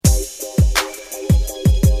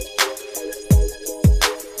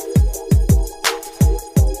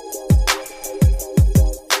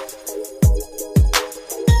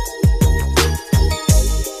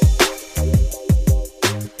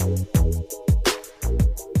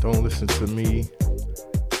Don't Listen to Me,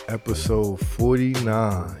 episode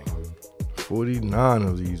 49. 49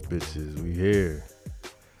 of these bitches, we here.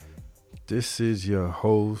 This is your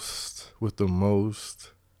host with the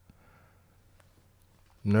most,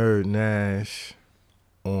 Nerd Nash,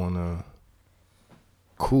 on a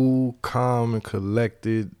cool, calm, and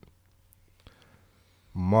collected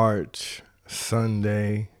March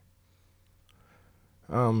Sunday.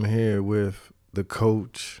 I'm here with the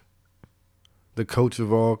coach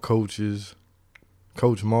of all coaches,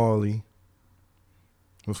 Coach Marley.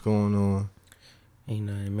 What's going on? Ain't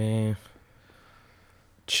nothing, man.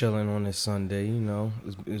 Chilling on this Sunday, you know.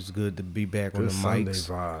 It's good to be back on the Sunday mics.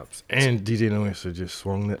 vibes. And DJ No Answer just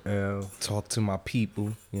swung the L. Talk to my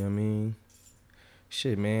people, you know what I mean?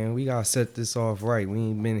 Shit, man, we gotta set this off right. We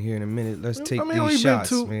ain't been here in a minute. Let's take these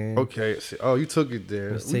shots, man. Okay, oh, you took it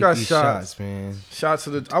there. Let's we take got these shots, man. Shots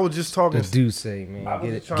of the. I was just talking. The Douce, man. I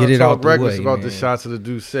was Get it out the reckless way, about man. the shots of the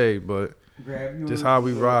Douce, but just how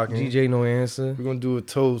we rocking. DJ No Answer. We're gonna do a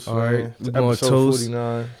toast, All man. right, we're gonna Episode toast.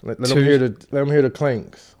 49. Let them hear the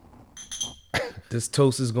clanks. This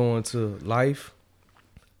toast is going to life,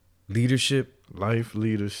 leadership,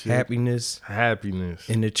 happiness,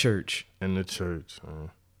 in the church. In the church.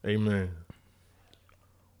 Amen.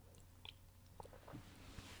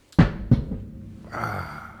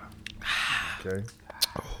 Okay.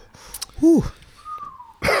 Whew.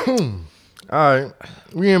 All right.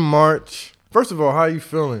 We in March. First of all, how you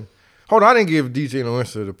feeling? Hold on, I didn't give DJ No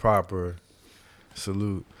Answer the proper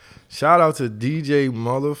salute. Shout out to DJ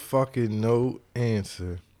motherfucking No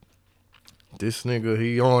Answer. This nigga,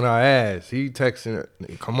 he on our ass. He texting,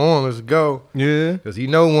 come on, let's go. Yeah. Because he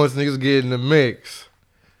know once niggas get in the mix,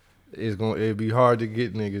 it'd be hard to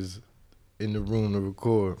get niggas in the room to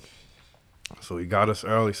record. So he got us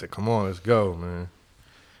early, said, come on, let's go, man.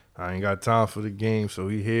 I ain't got time for the game, so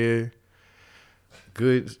he here.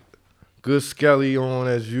 Good Skelly on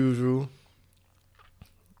as usual.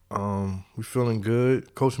 We feeling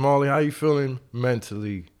good. Coach Marley, how you feeling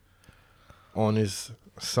mentally on this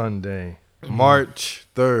Sunday, March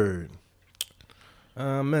 3rd?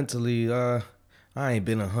 Mentally, I ain't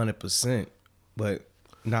been 100%, but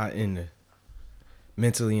not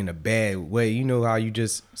mentally in a bad way. You know how you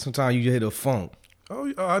just, sometimes you hit a funk.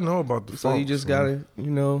 Oh, I know about the So funk. you just gotta,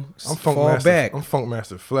 I'm fall back. I'm Funk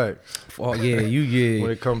Master Flex. Oh yeah, yeah.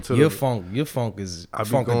 When it comes to your funk is I be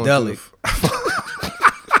going funkadelic.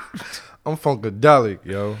 I'm funkadelic,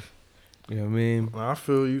 yo. You know what I mean? I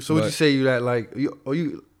feel you. So would you say you that like you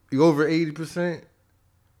over 80%?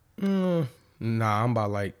 Nah, I'm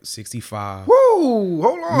about like 65. Woo!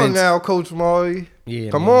 Hold on now, Coach Marley.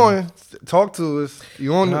 Yeah, come man. on, talk to us.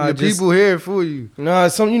 You on the just, people here for you. Nah,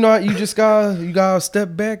 you just gotta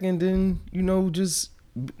step back and then just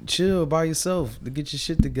chill by yourself to get your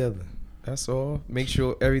shit together. That's all. Make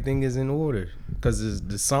sure everything is in order because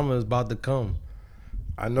the summer is about to come.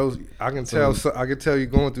 I know. I can tell. I can tell you're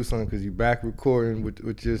going through something because you back recording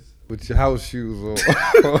with your house shoes on.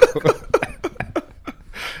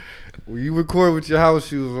 When you record with your house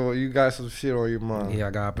shoes on, you got some shit on your mind. Yeah, I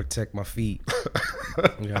gotta protect my feet.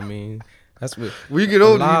 You know what I mean? That's what. When you get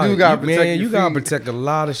older, you do gotta protect your you feet. gotta protect a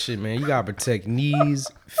lot of shit, man. You gotta protect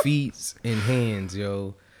knees, feet, and hands,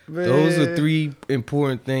 yo. Man. Those are 3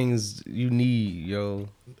 important things you need, yo.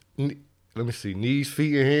 Let me see. Knees,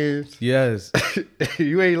 feet, and hands. Yes.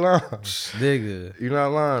 You ain't lying. Nigga. You're not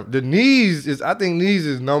lying. The knees I think knees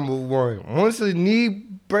is number 1. Once the knee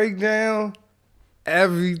break down,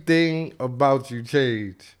 everything about you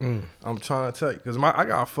change. I'm trying to tell you. Because I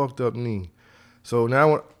got a fucked up knee. So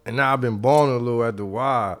now I've been balling a little at the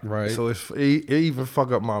wide. Right. So it even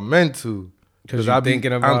fuck up my mental. Because I'm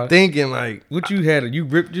thinking like. What you had? You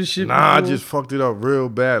ripped your shit? Nah, I before? just fucked it up real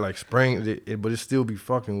bad. Like sprained it, but it still be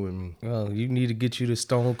fucking with me. Well, you need to get you the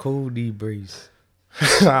Stone Cold knee brace.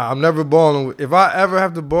 I'm never balling. If I ever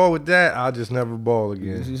have to ball with that, I'll just never ball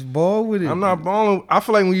again. Just ball with it. I'm not balling. I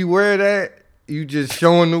feel like when you wear that, you just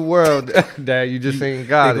showing the world that you just ain't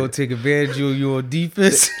got it. They gonna take advantage of you on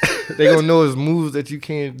defense. They gonna know it's moves that you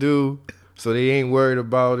can't do, so they ain't worried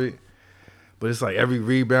about it. But it's like every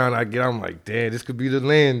rebound I get, I'm like, damn, this could be the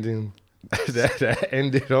landing that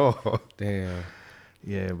ended all. Damn.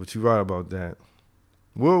 Yeah, but you're right about that.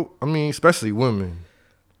 Well, I mean, especially women.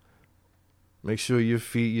 Make sure your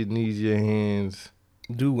feet, your knees, your hands.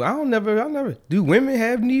 Dude, I never. Do women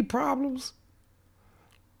have knee problems?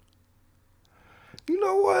 You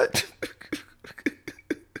know what?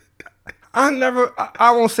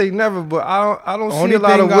 I won't say never, but I don't see a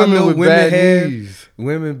lot of women with bad knees.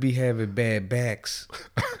 Women be having bad backs.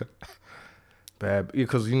 Bad,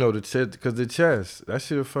 because the chest, that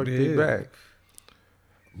shit'll fuck their back.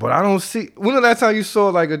 But I don't see. When the last time you saw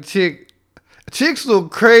like a chick? Chicks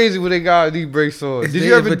look crazy when they got a knee brace on. Did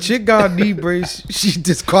you ever? If a chick got a knee brace, she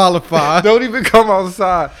disqualified. Don't even come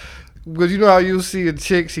outside. Because you know how you'll see a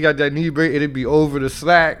chick, she got that knee brace, it'd be over the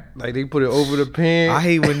slack. Like they put it over the pants. I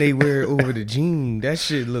hate when they wear it over the jean. That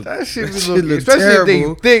shit look Especially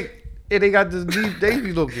terrible. if they thick and they got this knee, they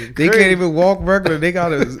be looking They crazy. can't even walk regular. They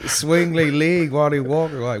gotta swing their leg while they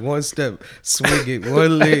walk. Like one step, swing it,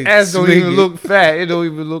 one leg. Ass don't swing even it. look fat. It don't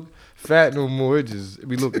even look fat no more. It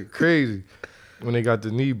be looking crazy when they got the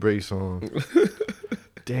knee brace on.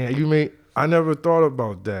 Damn, I never thought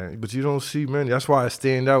about that, but you don't see many. That's why I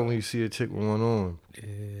stand out when you see a chick with one on.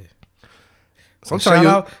 Yeah.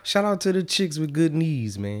 Sometimes Shout out to the chicks with good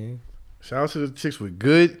knees, man. shout out to the chicks with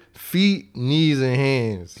good feet, knees, and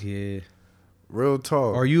hands. Yeah. Real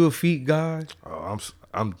talk. Are you a feet guy? Oh,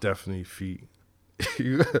 I'm definitely feet.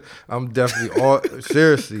 I'm definitely all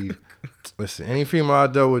seriously. Listen, any female I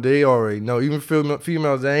dealt with, they already know. Even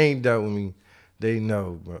females that ain't dealt with me, they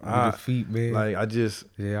know. But The feet, man. like I just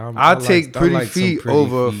Yeah, I take pretty like some feet pretty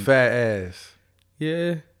over a feet. fat ass.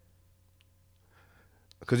 Yeah.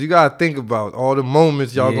 Cause you gotta think about all the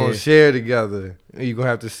moments y'all Yeah. gonna share together, and you gonna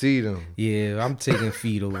have to see them. Yeah, I'm taking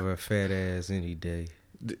feet over a fat ass any day.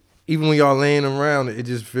 Even when y'all laying around, it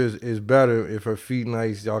just feels it's better if her feet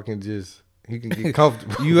nice. Y'all can he can get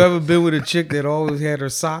comfortable. You ever been with a chick that always had her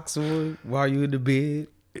socks on while you in the bed?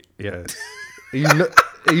 Yes.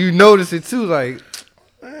 And you notice it too, like,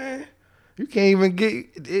 man, you can't even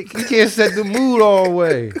you can't set the mood all the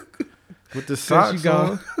way with the socks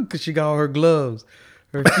on. Cause she got her gloves,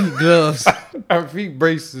 her feet gloves, Her feet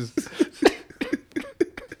braces.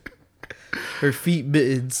 her feet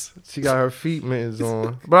mittens. She got her feet mittens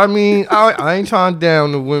on. But I mean, I ain't trying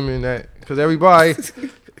down the women because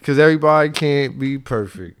everybody can't be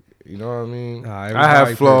perfect. You know what I mean? Nah, I everybody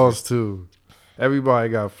have flaws too. Everybody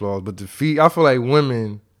got flaws, but the feet, I feel like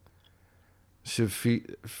women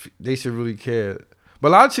they should really care. But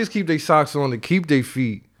a lot of chicks keep their socks on to keep their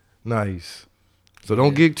feet nice. So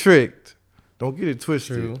don't get tricked. Don't get it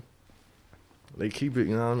twisted. True. They keep it,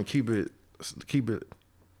 you know what I mean? Keep it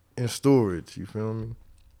in storage, you feel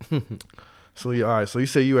me? So yeah, all right. So you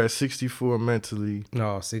say you at 64 mentally.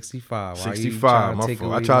 No, 65. Why 65, you trying my take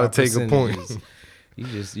fault. away I try my to take a point.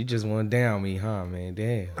 percentages? You just want down me, huh, man?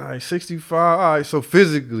 Damn. All right, 65. All right, so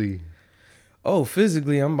physically. Oh,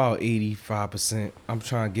 physically, I'm about 85%. I'm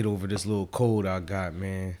trying to get over this little cold I got,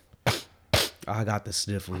 man. I got the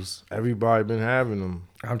sniffles. Everybody been having them.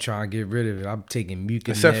 I'm trying to get rid of it. I'm taking Mucinex.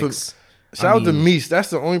 Except for shout out to Meese.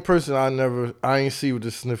 That's the only person I ain't see with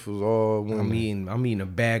the sniffles all women. I'm eating a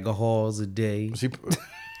bag of Halls a day.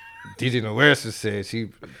 DJ Noersa said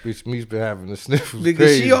Meese been having the sniffles. Nigga,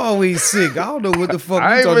 crazy. she always sick. I don't know what the fuck I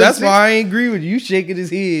you ain't talking. really That's sick. why I ain't agree with you. You shaking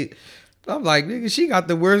his head. I'm like, nigga, she got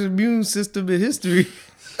the worst immune system in history.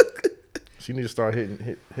 She need to start hitting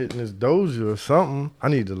this Doja or something. I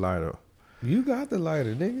need the lighter. You got the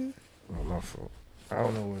lighter, nigga. Oh, my fault. I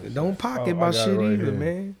don't know what. Don't pocket I my got it shit right either, here.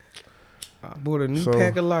 man. I bought a new So-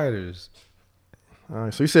 pack of lighters. All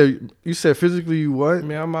right, so you said physically you what?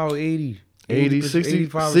 Man, I'm out 80. 80, 60,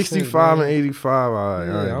 85%, 65 man. and 85. All right,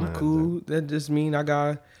 Yeah, all right, I'm man. cool. That just mean I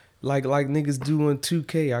got like niggas doing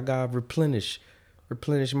 2K. I got replenish my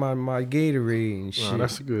Gatorade and shit. Nah,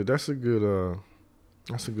 that's a good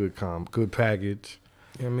good package.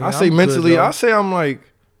 I mean, I say I'm mentally, good, though. I say I'm like,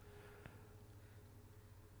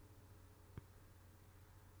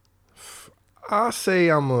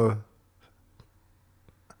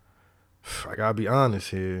 I gotta be honest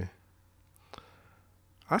here.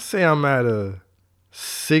 I say I'm at a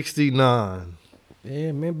 69,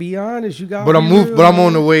 Yeah, man. Be honest. You got. but I'm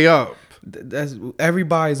on the way up. That's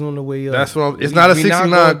everybody's on the way up. That's what it's not a We 69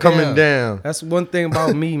 going coming down. That's one thing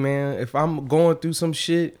about me, man. If I'm going through some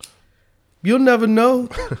shit, you'll never know,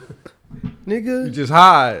 nigga. You just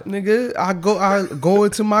hide. Nigga, I go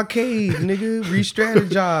into my cave, nigga,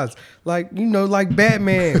 re-strategize. Like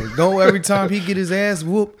Batman. Go every time he get his ass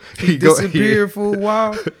whooped, he disappear for a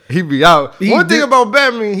while. He be out. He One thing did- about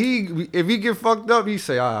Batman, if he get fucked up, he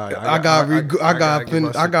say, all right, I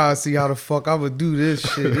gotta see how the fuck I would do this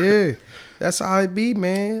shit. Yeah, that's how it be,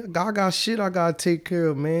 man. I got shit I gotta take care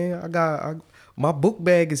of, man. My book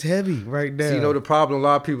bag is heavy right now. See, you know the problem a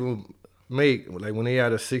lot of people make, like when they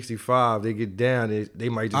at a 65, they get down, they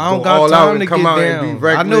might just I don't go got all out time and to come get out down. and be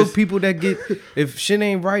I know reckless. people that get, if shit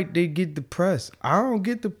ain't right, they get depressed. I don't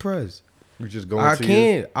get depressed. You just go I into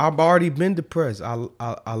can't. I've already been depressed.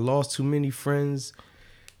 I lost too many friends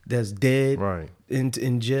that's dead Right. in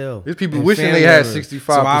jail. There's people and wishing family they had members. 65%.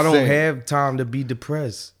 So I don't have time to be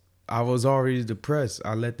depressed. I was already depressed.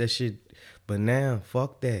 I let that shit. But now,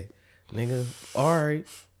 fuck that, nigga. All right,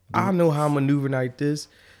 I know how I'm maneuvering like this.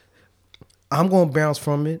 I'm gonna bounce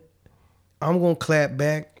from it. I'm gonna clap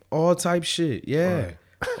back. All type shit. Yeah. Right.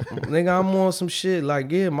 Nigga, I'm on some shit.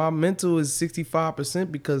 Like, yeah, my mental is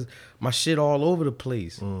 65% because my shit all over the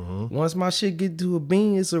place. Mm-hmm. Once my shit get to a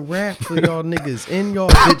bean, it's a wrap for y'all niggas and y'all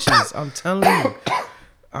bitches. I'm telling you.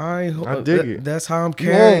 I dig it. That's how I'm You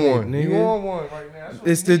carrying on it, one. nigga. You on one right now. That's what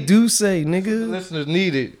It's we the need. Duce, The nigga. listeners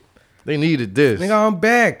needed. They needed this. Nigga, I'm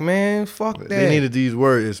back, man. Fuck that. They needed these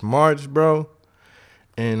words. It's March, bro.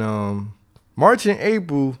 And March and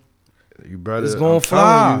April, you better. It's gonna I'm telling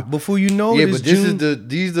fly you. before you know Yeah, it. but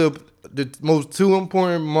these are the most two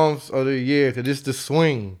important months of the year because it's the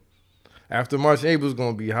swing. After March and April is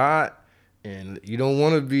gonna be hot, and you don't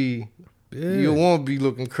want to be. You don't want to be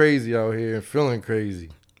looking crazy out here and feeling crazy.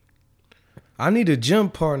 I need a gym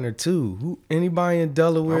partner too. Anybody in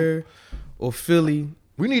Delaware or Philly?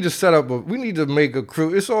 We need to set up we need to make a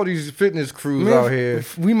crew. It's all these fitness crews Man, out here.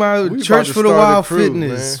 We might We Church about to for the start a Wild crew,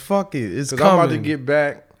 Fitness. man. Fuck it, it's Cause coming. I'm about to get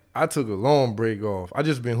back. I took a long break off. I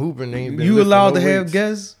just been hooping. Ain't been You lifting allowed no to have weights.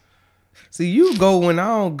 guests? See, you go when I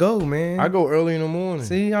don't go, man. I go early in the morning.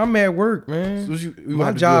 See, I'm at work, man. We My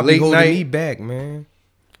have to job do a be late holding night. me back, man.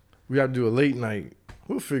 We got to do a late night.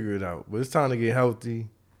 We'll figure it out. But it's time to get healthy.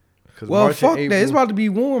 Well, March and fuck that. April- It's about to be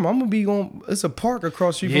warm. I'm gonna be on. It's a park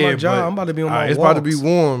across the street from my job. but- I'm about to be on my It's walks. about to be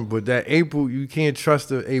warm, but that April, you can't trust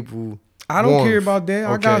the April. I don't warmth. care about that.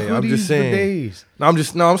 I got Okay, I'm hoodies just saying. for days.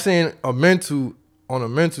 I'm saying on a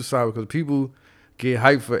mental side because people get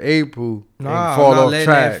hyped for April and Nah, fall I'm not off letting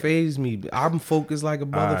track. that phase me. I'm focused like a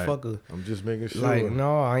Alright, motherfucker. I'm just making sure. Like,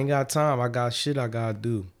 no, I ain't got time. I got shit I gotta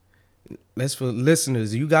do. That's for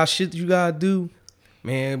listeners. You got shit you gotta do,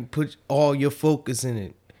 man. Put all your focus in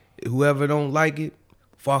it. Whoever don't like it,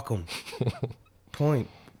 fuck them. Point.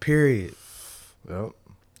 Period. Yep.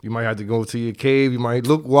 You might have to go to your cave. You might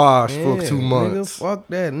look washed for Yeah, 2 months. Nigga, fuck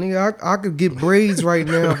that. Nigga, I could get braids right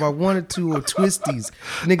now if I wanted to or twisties.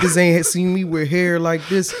 Niggas ain't seen me with hair like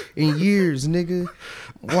this in years, nigga.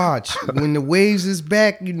 Watch. When the waves is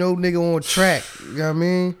back, you know nigga on track. You know what I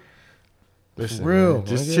mean? Listen, real, man,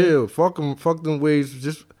 just nigga. chill. Fuck them waves.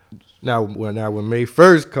 Just now when May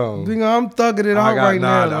 1st comes, Nigga, I'm thugging it out right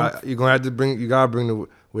now. you're gonna have to you gotta bring the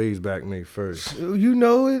waves back May 1st. You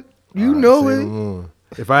know it. You All right, know say it. no more.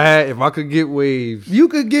 If I could get waves, You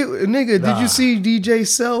could get nigga. Did Nah. you see DJ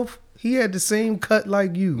Self? He had the same cut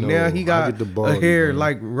like you. No, now he I got get the a baldy, hair man.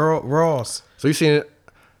 like Ross. so you saying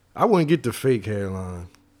I wouldn't get the fake hairline.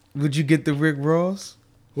 Would you get the Rick Ross?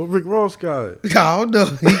 What Rick Ross got? I don't know.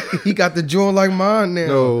 He got the jaw like mine now.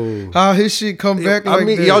 No. How his shit come back like I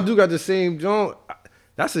mean, that? y'all do got the same joint.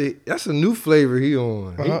 That's a new flavor he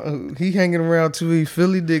on. He hanging around too many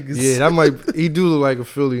Philly niggas. Yeah, that might he do look like a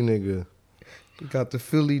Philly nigga. He got the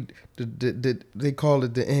Philly. They call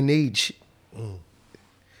it the NH.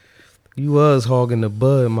 You was hogging the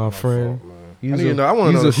bud, my friend. You was I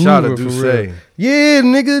want you's another shot of Hoover for Duce. real. Yeah,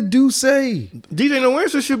 nigga, Duce. DJ No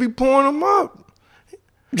Answer should be pouring them up.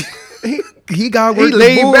 He got He work the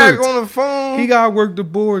laid boards. back on the phone. He got work the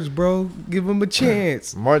boards, bro. Give him a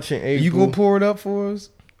chance. March and April. You gonna pour it up for us?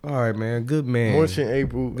 All right, man. Good man. March and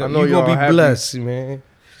April. I know you y'all gonna be happy. blessed, man.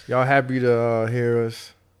 Y'all happy to hear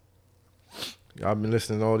us. Y'all been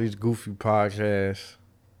listening to all these goofy podcasts.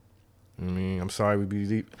 I mean, I'm sorry we be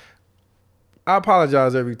deep. I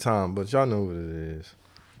apologize every time, but y'all know what it is.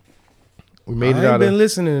 We made it I out ain't been of.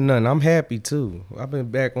 listening to nothing. I'm happy too. I've been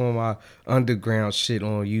back on my underground shit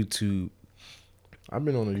on YouTube, I've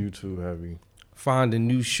been on the YouTube heavy. finding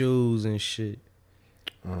new shows and shit.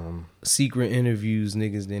 Secret interviews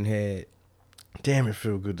niggas done had. Damn, it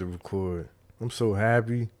feel good to record. I'm so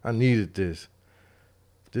happy. I needed this.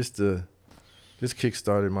 This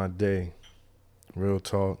kick-started my day. Real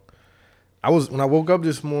talk. When I woke up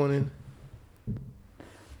this morning,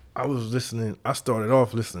 I was listening. I started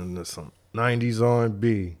off listening to some 90s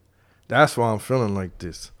R&B. That's why I'm feeling like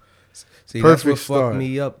this. See, that's Perfect what start. fucked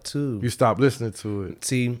me up too. You stopped listening to it.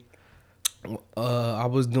 See, I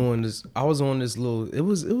was doing this. I was on this little. It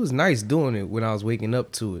was nice doing it when I was waking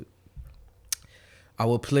up to it. I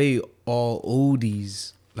would play all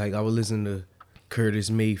oldies. Like I would listen to Curtis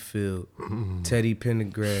Mayfield, Teddy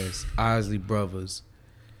Pendergrass, Isley Brothers,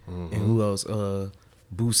 and who else?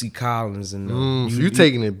 Boosie Collins and them. So you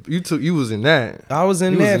taking it? You was in that. I was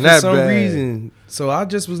in You was that in for that some bag. reason. So I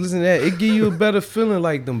just was listening to that. It give you a better feeling,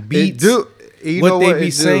 like them beats. It do. You know what they it be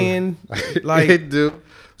do. saying, like it do.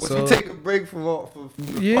 If so- you take a break from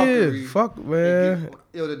yeah, fuckery, fuck man.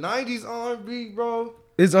 Yo, the 90s R&B, bro.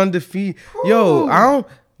 It's undefeated. Yo, I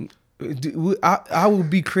don't. I would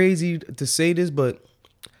be crazy to say this, but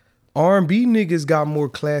R&B niggas got more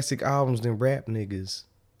classic albums than rap niggas.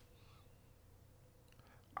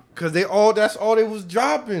 Cause that's all they was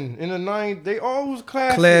dropping in the 90s. They all was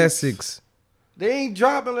Classics. They ain't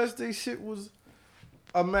dropping unless they shit was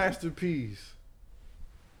a masterpiece.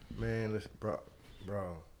 Man, listen,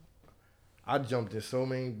 bro. I jumped in so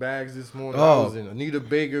many bags this morning. I was in Anita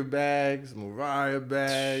Baker bags, Mariah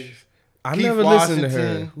bags. I Keith never Washington. listened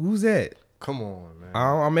to her. Who's that? Come on, man.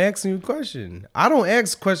 I'm asking you a question. I don't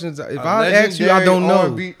ask questions. If I ask you, I don't know.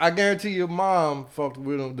 R&B, I guarantee your mom fucked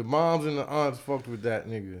with him. The moms and the aunts fucked with that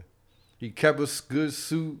nigga. He kept a good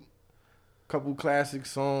suit, couple classic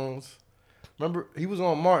songs. Remember, he was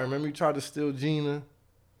on Martin. Remember, he tried to steal Gina,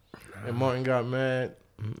 and Martin got mad.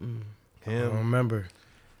 Him. I Him. don't remember.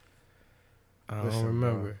 Listen,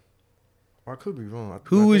 bro. I could be wrong.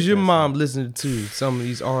 Who was your mom listening to? Some of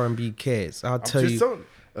these R&B cats. I'll tell you.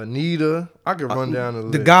 Anita. I could run down the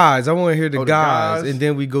list. The guys. I want to hear the the guys, guys. and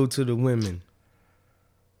then we go to the women.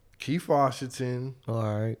 Keith Washington. All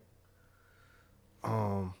right.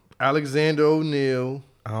 Alexander O'Neal.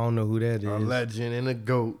 I don't know who that is. A legend and a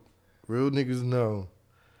GOAT. Real niggas know.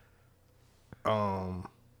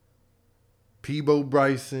 Peebo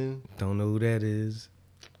Bryson. Don't know who that is.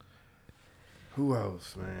 Who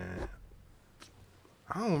else, man?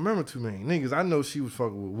 I don't remember too many niggas. I know she was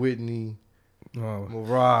fucking with Whitney,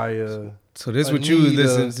 Mariah. So this what you was Anita.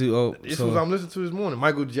 listening to? Oh, This so was I'm listening to this morning.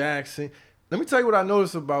 Michael Jackson. Let me tell you what I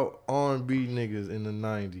noticed about R&B niggas in the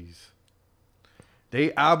 90s.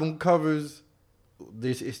 They album covers,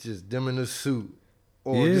 it's just them in a suit.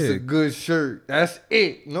 Or just a good shirt. That's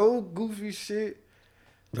it. No goofy shit.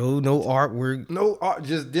 no artwork. No art.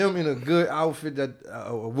 Just them in a good outfit that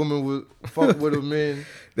a woman would fuck with them in.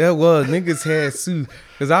 That was niggas had suits.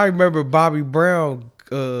 Cause I remember Bobby Brown,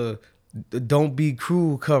 "Don't Be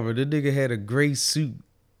Cruel" cover. The nigga had a gray suit.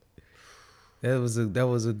 That was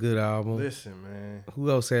a good album. Listen, man. Who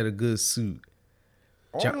else had a good suit?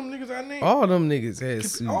 All them niggas I named. All them niggas had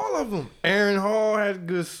suits. All of them. Aaron Hall had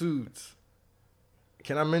good suits.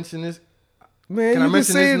 Can I mention this? Man, Can I you can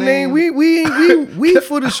mention say his his name. name? We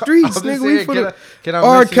for the streets, I'm just nigga. We saying, for the. can I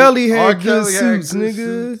R. mention- Kelly had R. good Kelly had suits, good nigga.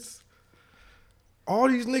 suits. All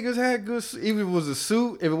these niggas had good suits. Even if it was a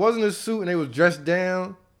suit, if it wasn't a suit and they was dressed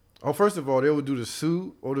down, first of all, they would do the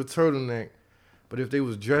suit or the turtleneck. But if they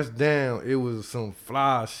was dressed down, it was some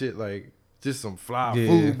fly shit, like just some fly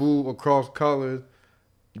FUBU across colors.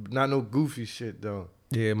 Not no goofy shit though.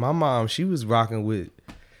 Yeah, my mom, she was rocking with.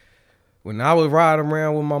 When I was riding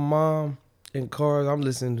around with my mom in cars,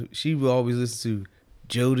 she would always listen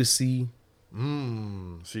to Jodeci.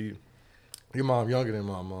 See, your mom younger than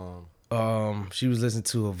my mom. She was listening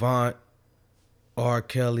to Avant, R.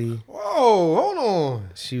 Kelly. Whoa, hold on.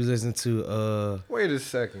 She was listening to Wait a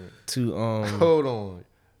second. Hold on.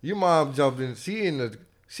 Your mom jumped in. She in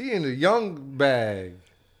the young bag.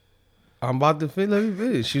 I'm about to finish. Let me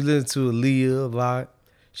finish. She listened to Aaliyah a lot.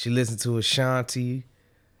 She listened to Ashanti.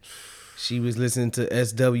 She was listening to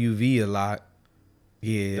SWV a lot.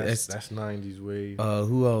 Yeah, that's 90s wave.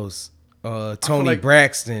 Who else? Tony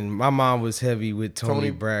Braxton. My mom was heavy with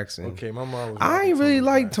Tony Braxton. Okay, my mom was. I ain't really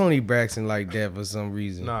like Tony Braxton like that for some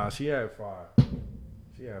reason. Nah, she had fire.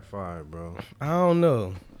 She had fire, bro. I don't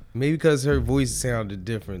know. Maybe because her voice sounded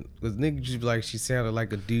different. Because niggas just be like she sounded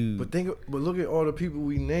like a dude. But look at all the people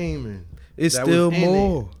we naming. It's still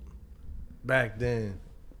more. Back then.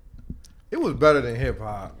 It was better than hip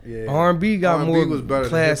hop. Yeah. R&B got more was better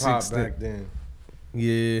classics than hip hop back then.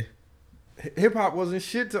 Yeah. Hip hop wasn't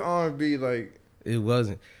shit to R&B like. It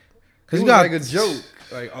wasn't. It was like a joke.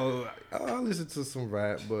 Like, I listen to some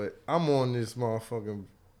rap, but I'm on this motherfucking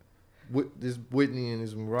this Whitney and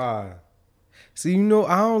this Mariah. See, I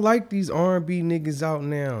don't like these R&B niggas out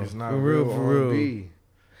now. It's not for real R&B.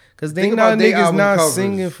 Cause Think not about they niggas album not covers.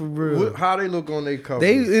 singing for real. How they look on their cover?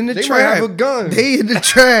 They in the they trap. Might have a gun. They in the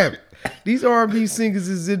trap. These R&B singers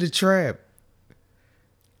is in the trap.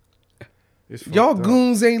 Y'all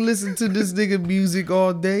goons ain't listen to this nigga music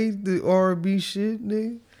all day. The R&B shit,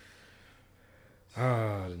 nigga.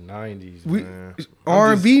 The 90s, man.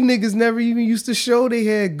 R&B niggas never even used to show they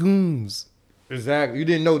had goons. Exactly. You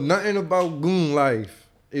didn't know nothing about goon life.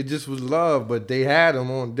 It just was love, but they had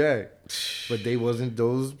them on deck. But they wasn't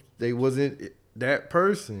that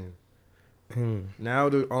person. Now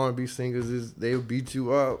the R&B singers they'll beat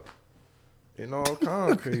you up and all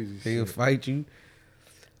kind of crazy shit. They'll fight you.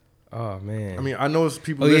 Oh man. I mean, I know it's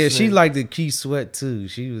people. Oh yeah, listening. she liked the Keith Sweat too.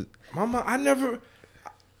 She was. Mama, I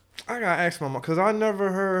gotta ask my mom because I never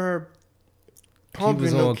heard her pumping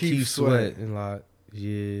was no on Keith Sweat. and like,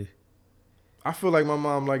 yeah. I feel like my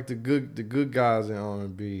mom liked the good guys in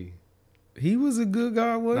R&B. He was a good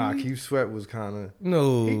guy, wasn't he? Keith Sweat was kind of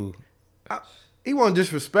no. He wasn't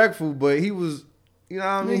disrespectful, but he was You know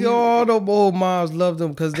what I mean? Nigga, all the old moms loved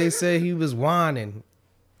him because they said he was whining.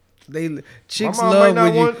 Chicks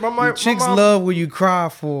love when you cry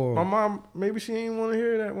for My them. mom, maybe she ain't want to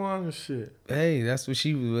hear that one and shit. Hey, that's what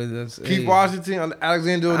she was. Keith Washington,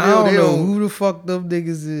 Alexander O'Neal. I don't know who the fuck them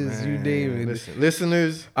niggas is. Man, you David. Listen,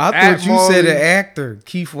 listeners. I thought you said an actor.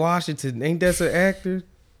 Keith Washington. Ain't that an actor?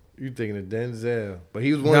 You thinking of Denzel. But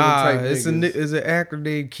he was one of the type niggas. It's an actor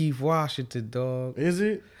named Keith Washington, dog. Is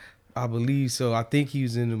it? I believe so. I think he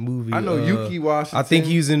was in the movie. I know Yuki Washington. I think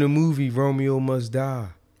he was in the movie Romeo Must Die.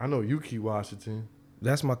 I know Yuki Washington.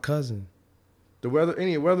 That's my cousin.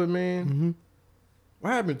 Weatherman? Mm-hmm.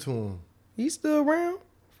 What happened to him? He's still around?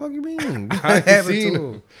 Fuck you mean? I haven't seen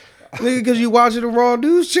him. Nigga, because you watching the Raw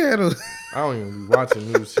News channel. I don't even be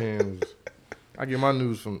watching news channels. I get my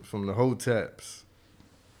news from the Hotaps.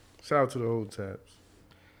 Shout out to the Hotaps.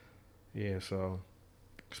 Yeah, so.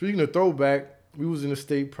 Speaking of throwback, we was in a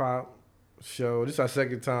state prop show. This is our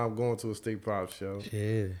second time going to a state prop show.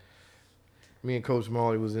 Yeah. Me and Coach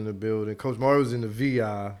Marley was in the building. Coach Marley was in the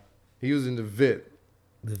VI. He was in the VIP.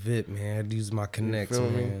 The VIP, man. I had to use my connects,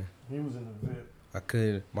 man. He was in the VIP. I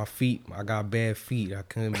couldn't. My feet. I got bad feet. I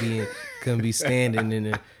couldn't be standing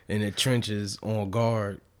in the trenches on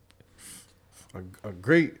guard. A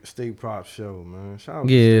great state prop show, man. Shout out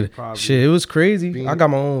Yeah, to state prop. shit. It was crazy. I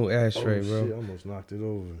got my own ashtray, bro. Shit, I almost knocked it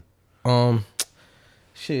over.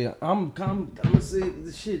 Shit. I'm gonna say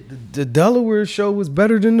the shit. The Delaware show was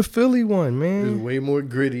better than the Philly one, man. It was way more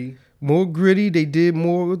gritty. More gritty. They did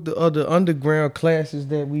more with the other underground classes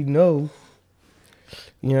that we know.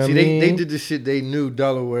 You know what I mean? They did the shit they knew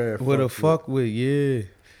Delaware. What the fuck with, yeah.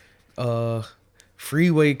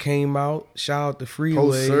 Freeway came out. Shout out to Freeway.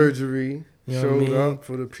 Post surgery showed mean? up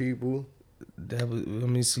for the people. That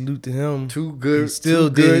was, salute to him. Two good. He still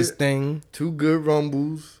two did good, his thing. Two good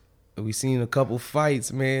rumbles. We seen a couple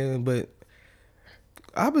fights, man, but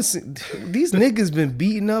I've been seeing, these niggas been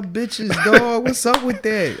beating up bitches, dog. What's up with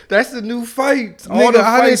that? That's the new fight. Nigga,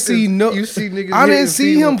 I didn't see no. You see niggas. I didn't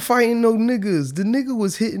see him fighting no niggas. The nigga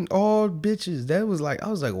was hitting all bitches. That was like, I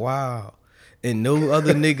was like, wow. And no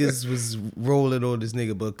other niggas was rolling on this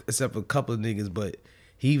nigga, but except for a couple of niggas. But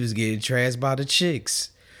he was getting trashed by the chicks.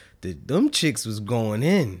 Them chicks was going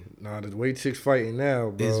in. Nah, the way chicks fighting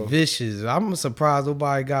now, bro. It's vicious. I'm surprised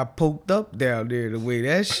nobody got poked up down there the way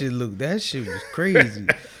that shit looked. That shit was crazy.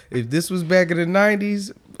 If this was back in the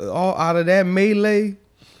 90s, all out of that melee,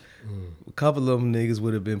 a couple of them niggas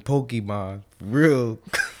would have been Pokemon. For real.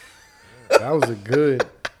 That was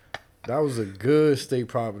a good state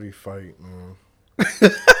property fight, man.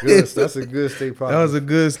 That's a good state property. That was a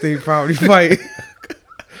good state property fight.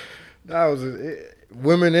 That was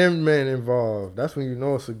women and men involved. That's when you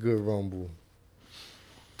know it's a good rumble.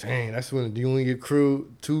 Dang, that's when you and your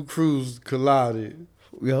crew, two crews collided.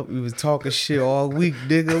 Yup, we was talking shit all week,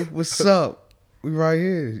 nigga. What's up? We right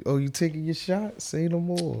here. Oh, you taking your shot? Say no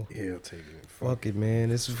more. Yeah, I'll take it. Fuck it, man.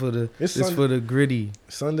 This is for the gritty.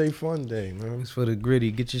 Sunday fun day, man. It's for the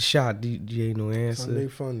gritty. Get your shot, DJ No Answer. Sunday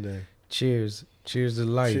fun day. Cheers. Cheers to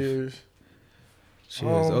life. Cheers.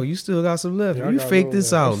 Cheers. Oh, you still got some left. Yeah, you fake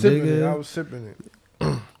this out, nigga. I was sipping it.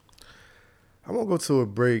 I'm gonna go to a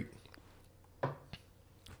break.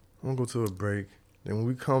 Then when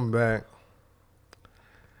we come back,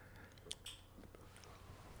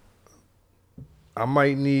 I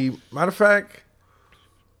might need. Matter of fact,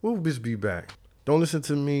 we'll just be back. Don't listen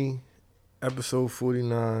to me. Episode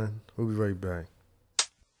 49. We'll be right back.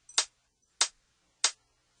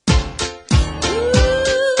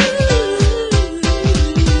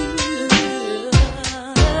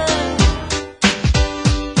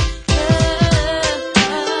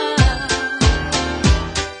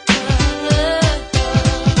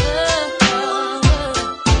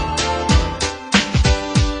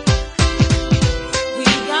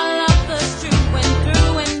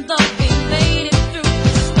 Through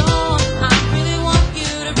the storm, I really want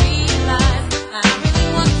you to realize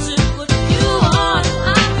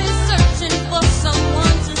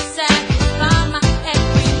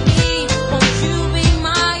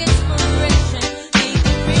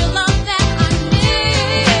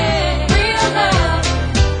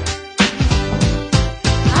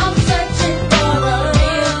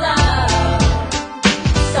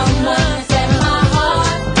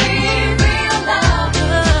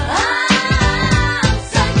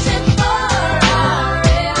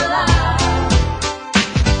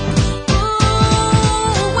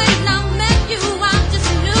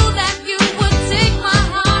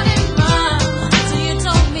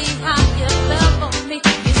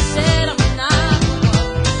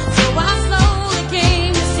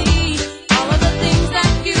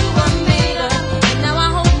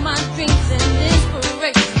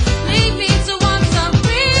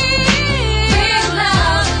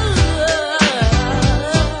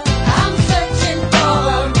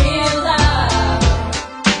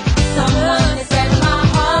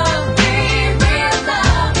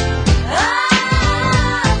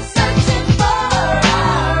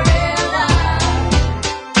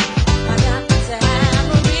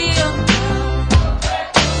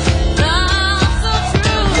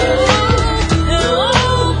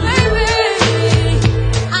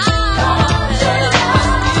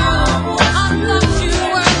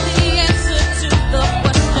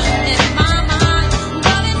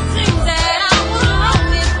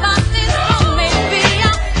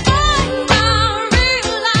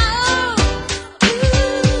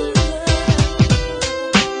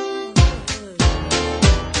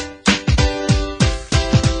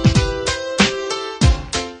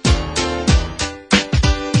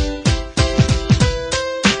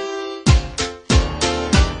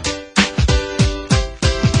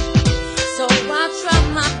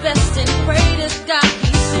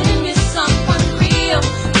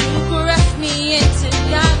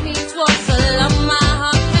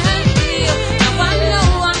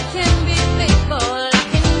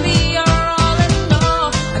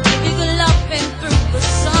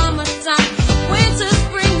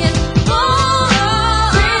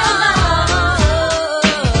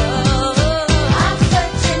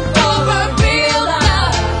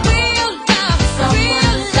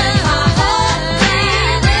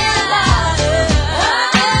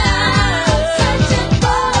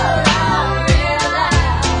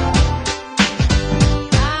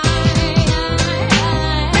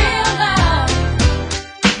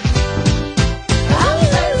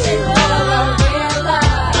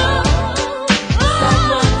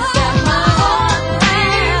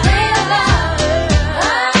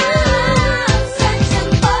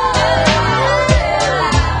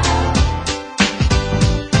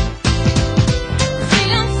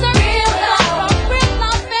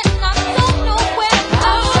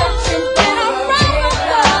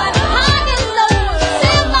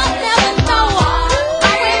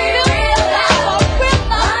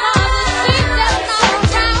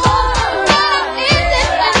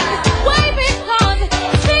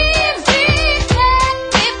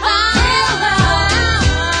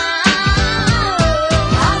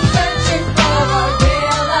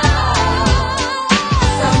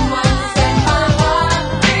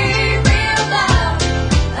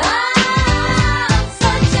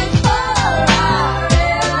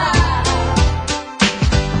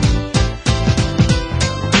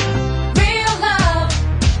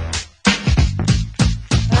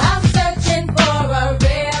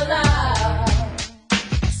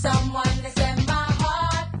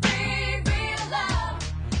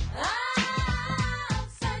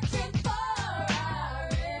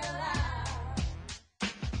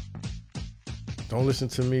Don't listen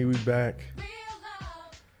to me. We back.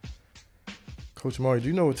 Coach Mari, do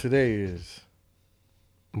you know what today is?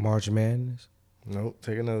 March Madness? Nope.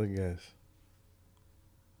 Take another guess.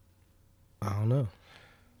 I don't know.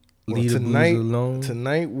 Well, Leave the booze alone.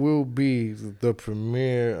 Tonight will be the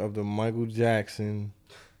premiere of the Michael Jackson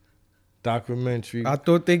documentary. I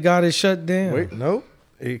thought they got it shut down. Wait, nope.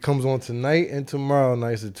 It comes on tonight and tomorrow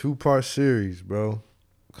night. It's a 2-part series, bro.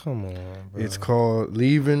 Come on, bro. It's called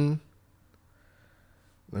Leaving.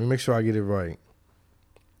 Let me make sure I get it right.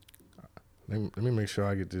 Let me make sure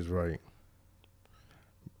I get this right.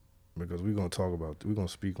 Because we're going to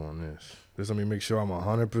speak on this. Just let me make sure I'm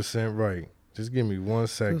 100% right. Just give me 1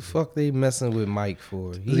 second. What the fuck they messing with Mike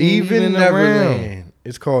for? Leaving Neverland.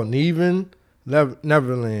 It's called Leaving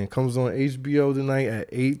Neverland. Comes on HBO tonight at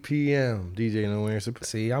 8 p.m. DJ No Answer.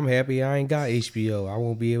 See, I'm happy I ain't got HBO. I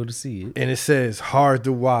won't be able to see it. And it says hard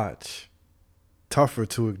to watch, tougher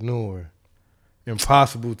to ignore,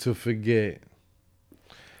 impossible to forget.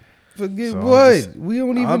 Forget what? We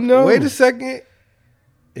don't even know. Wait a second.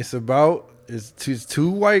 It's two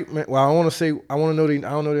white men. Well, I don't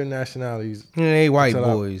know their nationalities. They white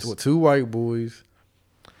boys. 2 white boys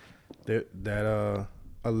that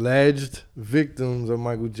alleged victims of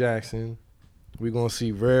Michael Jackson. We're gonna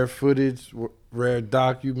see rare footage, rare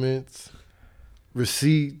documents,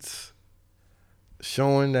 receipts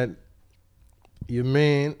showing that your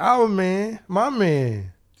man, our man, my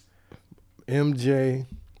man, MJ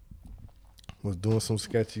was doing some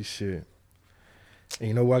sketchy shit. And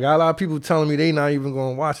you know what? I got a lot of people telling me they not even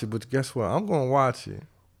gonna watch it, but guess what? I'm gonna watch it.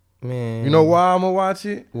 Man. You know why I'm gonna watch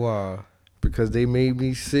it? Why? Because they made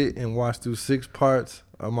me sit and watch through 6 parts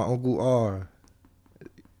of my Uncle R.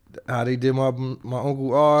 How they did my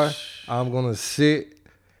Uncle R, I'm gonna sit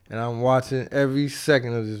and I'm watching every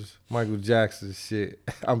second of this Michael Jackson shit.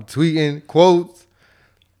 I'm tweeting quotes.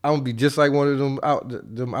 I'm gonna be just like one of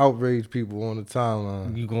them outraged people on the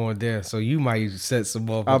timeline. You going there, so you might set some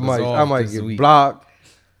motherfuckers I might this get week. blocked.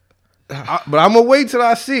 But I'm gonna wait till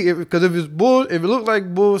I see it, because if it look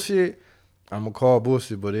like bullshit, I'm gonna call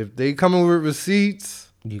bullshit. But if they coming with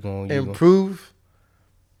receipts and proof,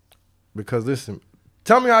 because listen,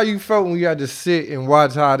 tell me how you felt when you had to sit and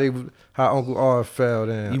watch how Uncle R fell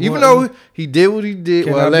down. Even though he did what he did,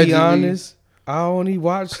 Can well, I allegedly, be honest? I only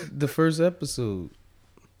watched the first episode.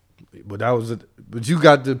 But but you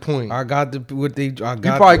got the point. I got what they. I got.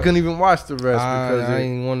 You probably couldn't even watch the rest because I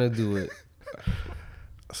didn't want to do it.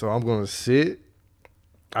 So I'm gonna sit.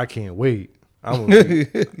 I can't wait. I'm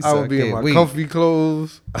gonna be in my comfy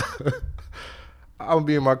clothes. I'm gonna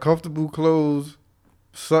be in my comfortable clothes,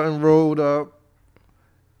 something rolled up,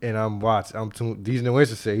 and I'm watching. I'm tuned. These no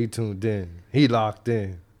answer say he tuned in. He locked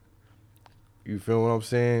in. You feel what I'm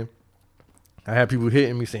saying? I had people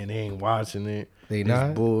hitting me saying they ain't watching it. They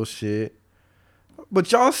not? Bullshit.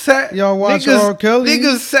 But y'all watch R. Kelly?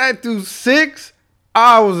 Niggas sat through 6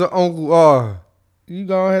 hours of Uncle R. You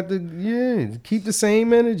gonna have to keep the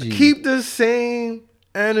same energy. Keep the same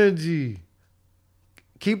energy.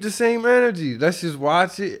 Let's just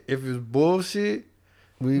watch it. If it's bullshit,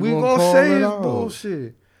 we gonna say it's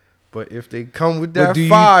bullshit. But if they come with that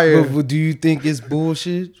fire, do you think it's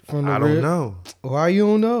bullshit from the I don't know. Why you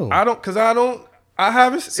don't know? I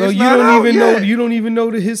haven't. So you don't even know. You don't even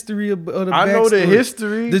know the history of the backstory. I know the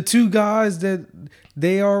history. The 2 guys that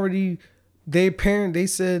they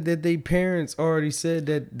said that their parents already said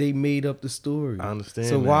that they made up the story. I understand.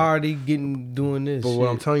 So why are they doing this? But what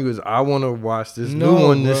I'm telling you is, I want to watch this new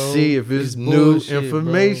one to see if it's new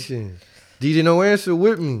information. Bro. DJ No Answer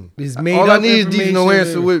with me. All I need is DJ No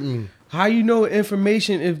Answer with me. How you know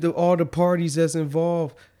information if all the parties that's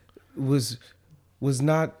involved was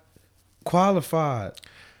not qualified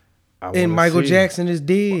and Michael Jackson is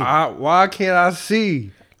dead? Why can't I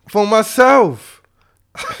see for myself?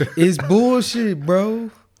 It's bullshit,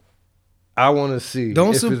 bro. I want to see.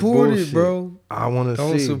 Don't support it, bro. I want to see.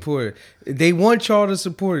 Don't support it. They want y'all to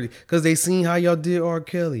support it because they seen how y'all did R.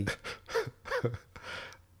 Kelly.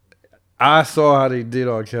 I saw how they did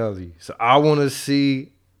R. Kelly, so I want to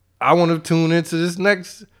see. I want to tune into this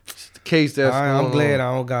next case that's going on. I'm glad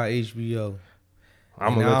I don't got HBO. I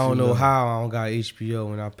don't know how I don't got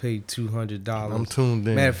HBO and I paid $200. I'm tuned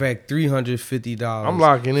in. Matter of fact, $350. I'm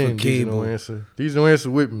locking in. Cable. DJ No Answer. DJ No Answer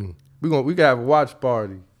with me. We gotta have a watch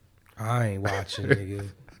party. I ain't watching, nigga.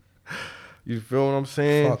 You feel what I'm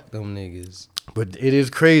saying? Fuck them niggas. But it is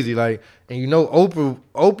crazy, like, and you know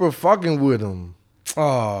Oprah fucking with him.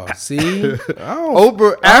 Oh, see,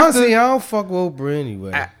 Oprah. I don't fuck with Oprah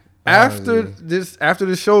anyway. After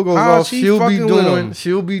the show goes off, she'll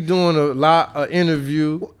be doing a lot of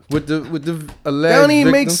interview with the alleged. That don't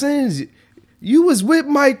even victim. make sense. You was with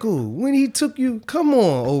Michael when he took you. Come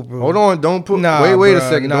on, Oprah. Hold on, don't put. Wait a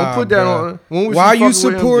second. Don't put that on. When was Why are she you fucking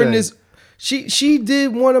with supporting MJ? this? She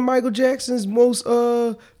did one of Michael Jackson's most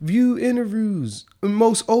viewed interviews,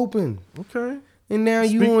 most open, Okay. and now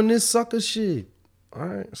you on this sucker shit. All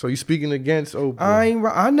right. So you speaking against Oprah?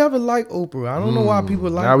 I never liked Oprah. I don't know why people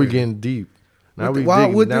like. Now her. we getting deep. Now we What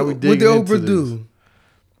digging. Now we digging did into Oprah this. do?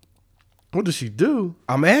 What does she do?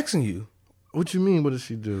 I'm asking you. What you mean? What does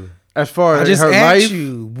she do? As far I as just her asked life,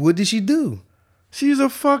 you. What did she do? she's a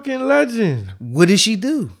fucking legend. What did she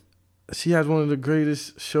do? She has one of the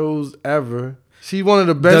greatest shows ever. She's one of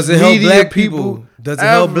the best Does it help media black people. people? Does it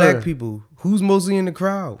help ever. black people? Who's mostly in the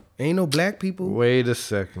crowd? Ain't no black people. Wait a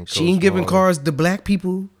second. She ain't Coach giving Marlon. cars to black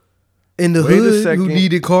people in the Wait a hood second. who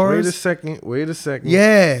needed cars. Wait a second.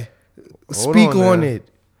 Yeah. Hold Speak on on now. it.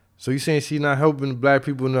 So you saying she not helping black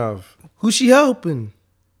people enough? Who she helping?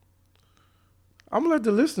 I'm gonna let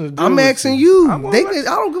the listeners do I'm it. asking you. I'm gonna They, let-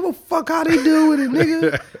 I don't give a fuck how they deal with it,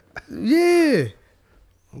 nigga.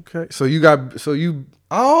 Yeah. Okay. So you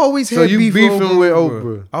I always So had you beef beefing with Oprah.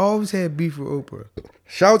 Oprah. I always had beef with Oprah.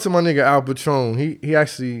 shout out to my nigga Al Patron. He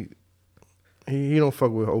actually he don't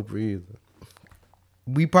fuck with Oprah either.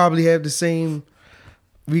 We probably have the same.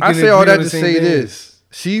 We I can say all agree that on to the same say thing. this.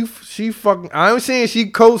 She fucking. I ain't saying she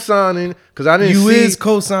co-signing because I didn't You see. is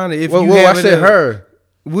co-signing. If Whoa, you whoa, I have it said up. her.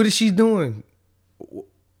 What is she doing?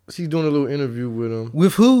 She's doing a little interview with him,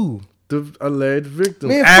 With who? the alleged victim.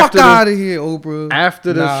 Man, after fuck the- out of here, Oprah.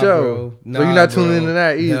 after the show. Bro. So you're not tuning bro. into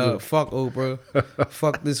that either. No, fuck Oprah.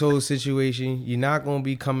 Fuck this whole situation. You're not gonna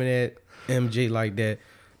be coming at MJ like that.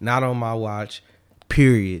 Not on my watch.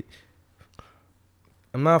 Period.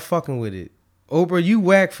 I'm not fucking with it. Oprah, you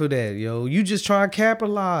whack for that, yo. You just trying to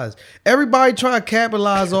capitalize. Everybody trying to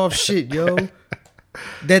capitalize off shit, yo.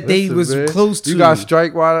 That they Listen, was man, close to. You got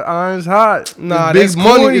strike while the iron's hot. Nah, There's that's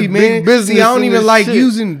corny, there's man. big business. See, I don't in even this like shit.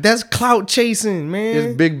 using. That's clout chasing, man.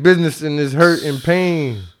 It's big business in this hurt and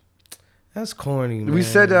pain. That's corny, man. We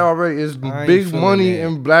said that already. It's I ain't big feeling money that.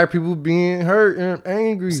 and black people being hurt and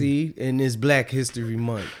angry. See, and it's Black History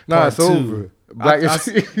Month. nah, Part it's two. over. Black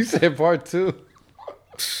I- you said part 2.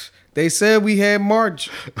 They said we had March.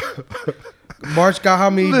 March got how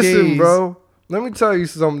many days? Listen, bro. Let me tell you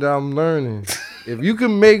something that I'm learning. If you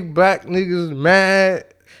can make black niggas mad,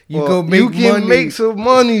 You or go make you can money. make some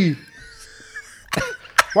money.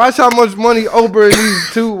 Watch how much money Oprah and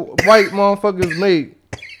these two white motherfuckers make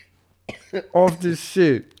off this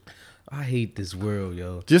shit. I hate this world,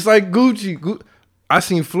 yo. Just like Gucci. I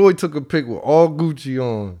seen Floyd took a pic with all Gucci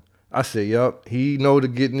on. I said, yup, he know to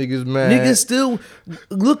get niggas mad. Niggas still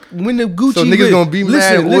look when the Gucci. So niggas gonna be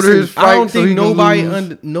mad, order his I fight don't so think he can nobody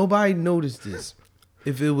lose. nobody noticed this.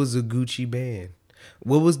 If it was a Gucci band,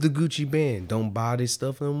 what was the Gucci band? Don't buy this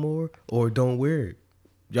stuff no more, or don't wear it.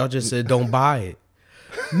 Y'all just said don't buy it.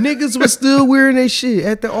 Niggas was still wearing their shit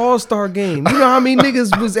at the All-Star game. You know how many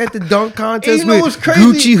niggas was at the dunk And contest you know with what's crazy?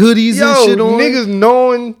 Gucci hoodies Yo, and shit on? Niggas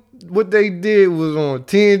knowing what they did was on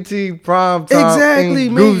TNT Prime Time. Exactly,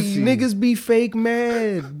 and man. Gucci. Niggas be fake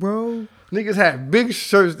mad, bro. Niggas had big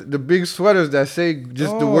shirts, the big sweaters that say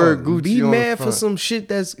just the word Gucci Be on mad the front. for some shit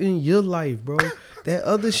that's in your life, bro. That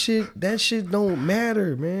other shit, that shit don't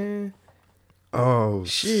matter, man. Oh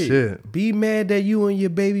shit. Be mad that you and your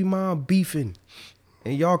baby mom beefing,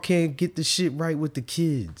 and y'all can't get the shit right with the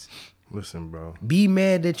kids. Listen, bro. Be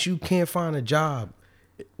mad that you can't find a job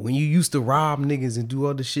when you used to rob niggas and do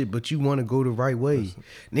other shit, but you want to go the right way.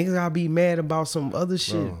 Niggas gotta be mad about some other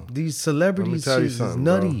shit. Bro, These celebrities tell you shit is something,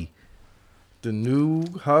 bro. nutty. The new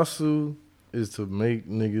hustle is to make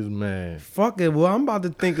niggas mad. Fuck it. Well, I'm about to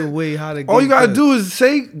think of a way how to. All you get gotta that. do is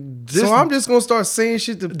say, just So I'm just gonna start saying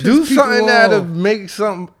shit to piss do people something off. that'll make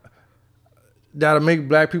something that'll make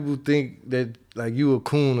black people think that like you a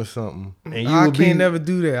coon or something. And you I will can't be, never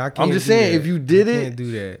do that. I can't. just do saying, that. if you did I it- can't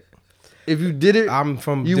do that. if you did it, I'm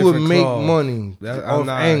from you would different make cloth. money I'm off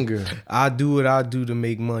not- anger. I do what I do to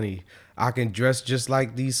make money. I can dress just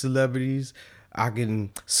like these celebrities. I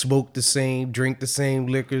can smoke the same, drink the same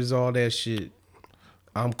liquors, all that shit.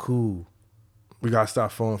 I'm cool. We gotta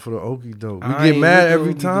stop falling for the okie doke. We I get ain't mad looking every what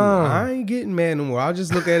we do. time. I ain't getting mad no more. I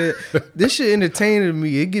just look at it. This shit entertaining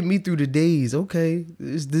me. It get me through the days. Okay,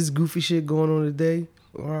 is this goofy shit going on today?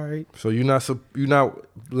 All right. So you're not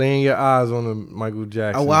laying your eyes on the Michael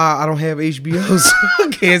Jackson. Oh, I don't have HBO, so I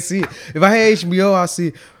can't see it. If I had HBO, I see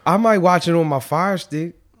it. I might watch it on my Fire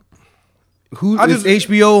Stick. Is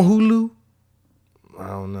HBO on Hulu? I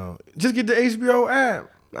don't know. Just get the HBO app.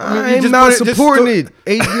 I you am just not put just supporting sto-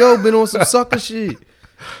 it. HBO been on some sucker shit.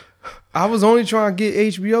 I was only trying to get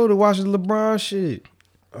HBO to watch the LeBron shit.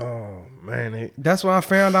 Oh man, That's why I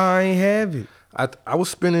found out I ain't have it. I was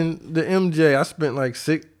spinning the MJ. I spent like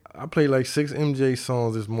 6. I played like 6 MJ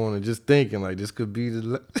songs this morning, just thinking like this could be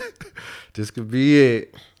this could be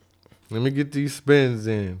it. Let me get these spins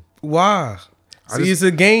in. Why? It's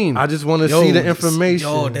a game. I just want to see the information.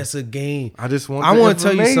 Yo, that's a game. I just want. I want to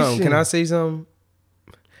tell you something. Can I say something?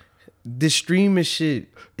 This streaming shit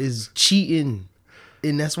is cheating,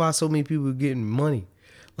 and that's why so many people are getting money.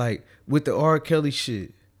 Like with the R. Kelly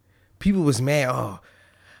shit, people was mad. Oh,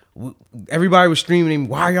 everybody was streaming him.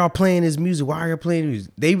 Why are y'all playing his music? Why are y'all playing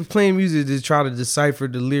music? They were playing music to try to decipher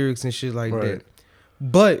the lyrics and shit like that.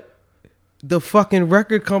 But the fucking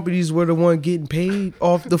record companies were the one getting paid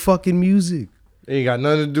off the fucking music. It ain't got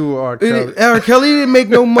nothing to do with R. Kelly. R. Kelly didn't make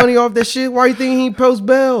no money off that shit. Why you think he post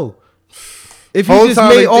bail? If he just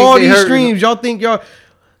made all these streams, y'all think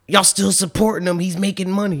y'all still supporting him? He's making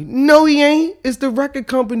money. No, he ain't. It's the record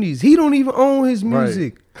companies. He don't even own his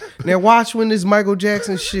music. Right. Now watch when this Michael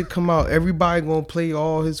Jackson shit come out. Everybody gonna play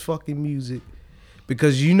all his fucking music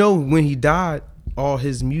because you know when he died, all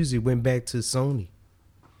his music went back to Sony.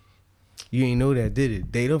 You ain't know that, did it?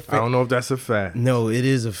 I don't know if that's a fact. No, it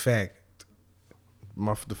is a fact.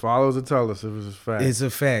 The followers will tell us if it's a fact. It's a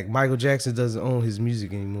fact. Michael Jackson doesn't own his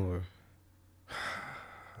music anymore.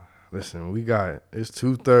 Listen, it's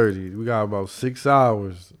 2:30. We got about 6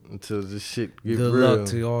 hours until this shit get real. Good luck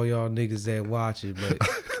to all y'all niggas that watch it,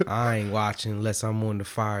 but I ain't watching unless I'm on the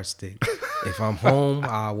Fire Stick. If I'm home,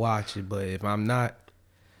 I'll watch it, but if I'm not,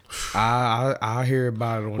 I'll hear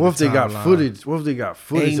about it on the timeline. What if they got footage? What if they got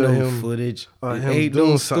footage ain't of no him? Footage. Him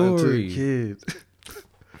doing something to the kids.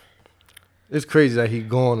 It's crazy that he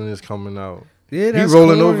gone and it's coming out. Yeah, that's he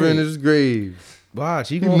rolling corny. over in his grave. Watch,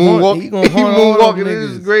 he gonna moonwalk in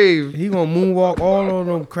his grave. He gonna moonwalk all of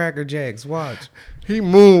them Cracker Jacks. Watch. He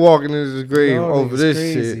moonwalking in his grave over this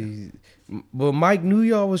crazy. Shit. But Mike knew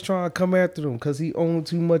y'all was trying to come after him because he owned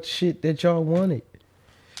too much shit that y'all wanted.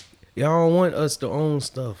 Y'all don't want us to own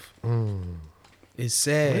stuff. It's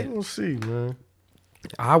sad. We'll see, man.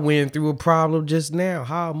 I went through a problem just now.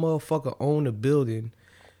 How a motherfucker own a building,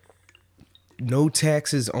 no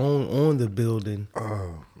taxes on the building,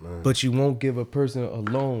 but you won't give a person a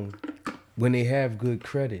loan when they have good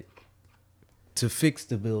credit to fix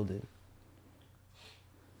the building.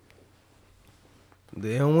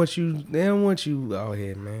 They don't want you out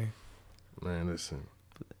here, man. Man, listen.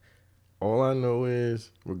 All I know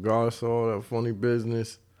is, regardless of all that funny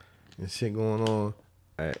business and shit going on,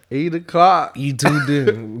 at 8 o'clock. You tuned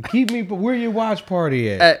in. Keep me. Where your watch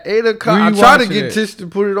party at? At 8 o'clock. I try to get Tish to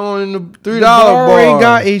put it on in the $3 bar. Ain't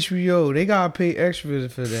got HBO. They gotta pay extra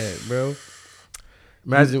for that, bro.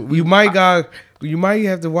 Imagine you might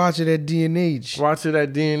have to watch it at D&H. Watch it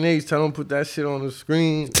at D&H. Tell them put that shit on the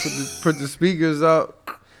screen. Put the speakers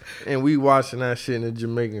up, and we watching that shit in the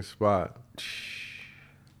Jamaican spot.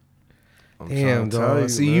 Damn, dog.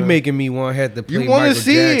 See, you making me want to have to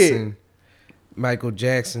play Michael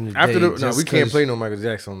Jackson today. After we can't play no Michael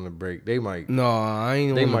Jackson on the break. They might. No, I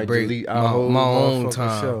ain't on the break. Delete our whole my own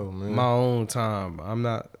time. Show, man. My own time. I'm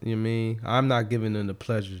not. You know what I mean? I'm not giving them the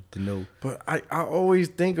pleasure to know. But I always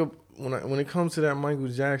think of when it comes to that Michael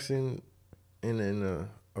Jackson and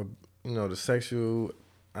the sexual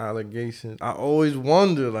allegations. I always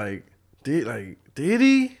wonder did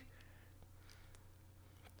he?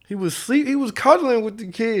 He was cuddling with the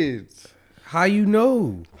kids. How you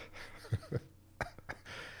know?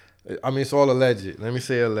 I mean, it's all alleged. Let me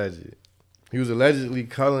say alleged. He was allegedly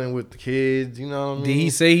cuddling with the kids. You know what I mean? Did he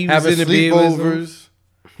say he was having in the sleepovers?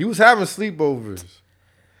 He was having sleepovers.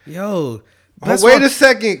 Yo, wait a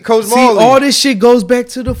second, Coach Marley. See, all this shit goes back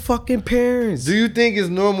to the fucking parents. Do you think it's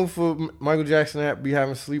normal for Michael Jackson to be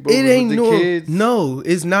having sleepovers with the kids? No,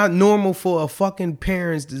 it's not normal for a fucking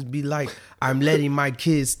parents to be like, I'm letting my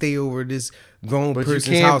kids stay over this grown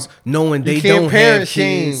person's house knowing they don't have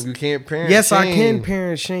kids. You can't parent yes, shame. I can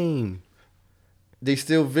parent shame. They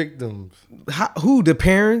still victims. Who? The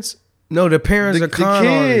parents? No, the parents are con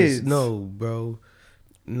artists. Kids. No, bro.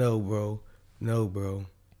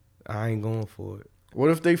 I ain't going for it.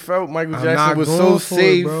 What if they felt Michael Jackson was so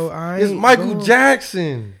safe? It's Michael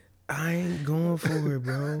Jackson. I ain't going for it,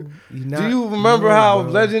 bro. Do you remember how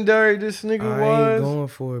legendary this nigga was? I ain't going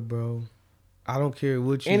for it, bro. I don't care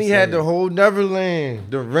what you And he say. had the whole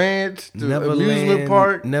Neverland, the ranch, the amusement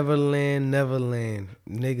park. Neverland.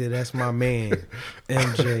 Nigga, that's my man.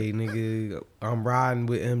 MJ, nigga. I'm riding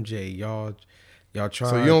with MJ. Y'all try.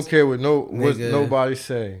 So you don't care what nobody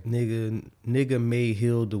say. Nigga may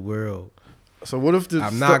heal the world. So what if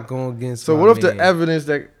I'm not going against So what if the evidence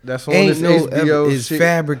that's on this HBO is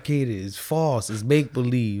fabricated, it's false, it's make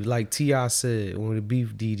believe, like T.I. said on the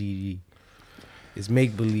Beef DDD. It's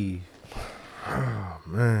make believe. Oh,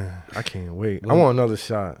 man, I can't wait. I want another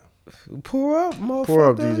shot. Pour up, motherfucker. Pour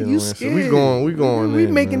up, DJ You Lancet. scared. We going We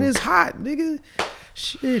in, making man. this hot, nigga.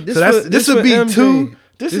 Shit, This would be MJ. two.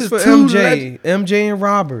 This is for two MJ. MJ and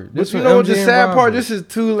Robert. But This you for know what the MJ and sad part? Robert. This is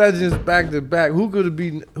two legends back to back. Who could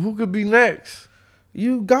be next?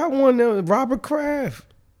 You got one there, Robert Kraft.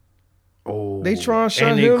 Oh, They trying to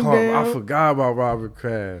shut and him caught- down. I forgot about Robert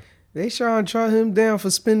Kraft. They trying to shut him down for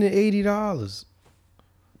spending $80.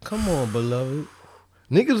 Come on, beloved.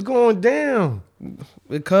 Niggas going down.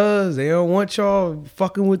 Because they don't want y'all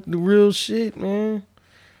fucking with the real shit, man.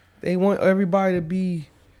 They want everybody to be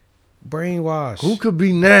brainwashed. Who could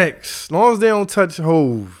be next? As long as they don't touch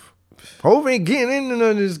Hove. Hove ain't getting into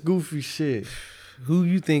none of this goofy shit. Who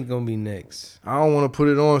you think gonna be next? I don't want to put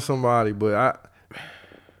it on somebody, but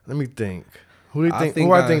let me think. Who they I think? think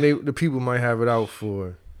Who I think the people might have it out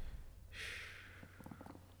for?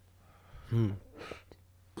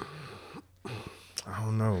 I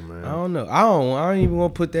don't know, man. I don't know. I don't even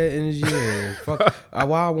want to put that energy in. Fuck.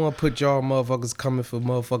 Why I want to put y'all motherfuckers coming for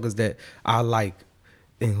motherfuckers that I like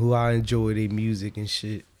and who I enjoy their music and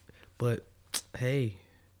shit. But hey,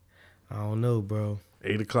 I don't know, bro.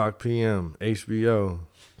 8:00 p.m. HBO.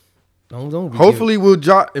 Don't be Hopefully we'll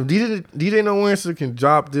drop. If DJ No Answer can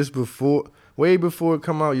drop this way before it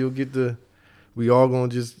come out, you'll get we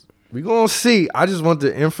gonna see. I just want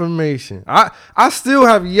the information. I still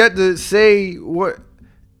have yet to say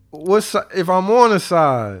what's if I'm on the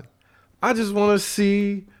side. I just want to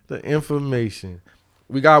see the information.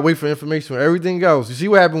 We gotta wait for information on everything else. You see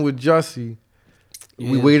what happened with Jussie?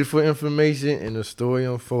 We Yeah. waited for information and the story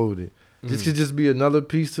unfolded. This could just be another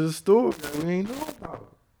piece to the story that we ain't know about.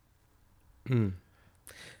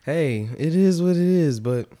 Hey, it is what it is,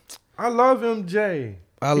 but I love MJ.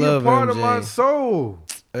 I He love a part of MJ. my soul.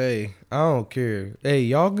 hey, I don't care. Hey,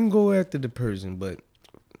 y'all can go after the person, but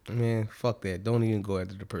man, fuck that. Don't even go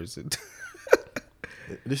after the person.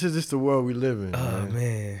 This is just the world we live in. Oh man.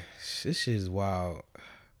 man, this shit is wild.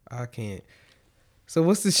 I can't. So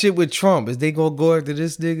what's the shit with Trump? Is they gonna go after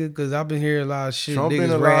this nigga? Cause I've been hearing a lot of shit. Trump in a Niggas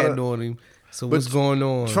lot ratting of- on him. So But what's going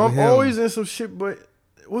on? Trump with him? always in some shit, but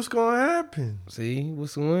what's gonna happen? See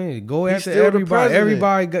what's going on? Go He's after still the everybody. president.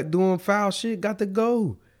 Everybody got doing foul shit. Got to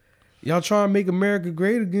go. Y'all trying to make America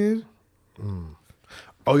great again?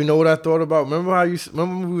 Oh, you know what I thought about?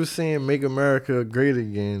 Remember we were saying "Make America Great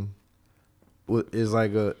Again"? It's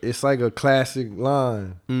like a classic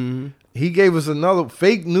line. Mm-hmm. He gave us another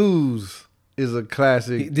fake news. Is a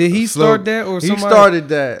classic. Did he start that or he somebody? started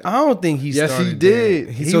that? I don't think he Yes, started he did.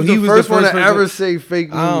 that. He So was he the was first one to person- ever say fake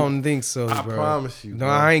news. I don't think so, I bro. promise you, No, bro.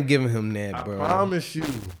 I ain't giving him that, I bro. promise you.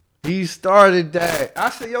 He started that. I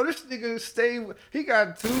said, yo, this nigga he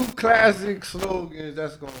got two classic slogans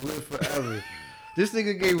that's gonna live forever. This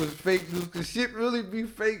nigga gave us fake news, cause shit really be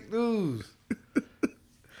fake news.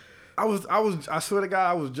 I swear to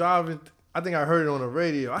God, I was driving. I think I heard it on the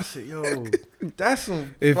radio. I said, yo, that's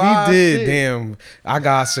some If fly he did, shit. damn, I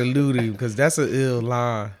gotta salute him because that's an ill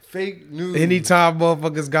line. Fake news. Anytime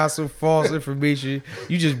motherfuckers got some false information,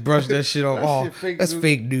 you just brush that shit off. That Oh, shit fake that's news.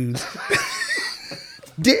 fake news.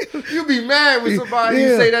 Damn, You be mad when somebody you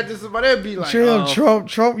Yeah. say that to somebody. They'd be like, chill, oh,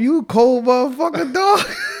 Trump, you a cold motherfucker, dog.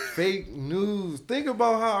 fake news. Think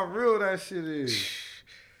about how real that shit is.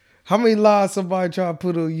 How many lies somebody try to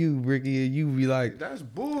put on you, Ricky, and you be like, That's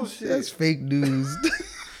bullshit. that's fake news.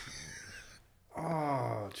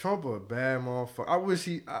 Oh, Trump a bad motherfucker. I wish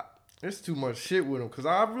it's too much shit with him. Cause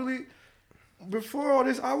I really, before all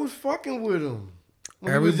this, I was fucking with him.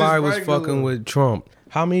 When he Everybody was just regular. fucking with Trump.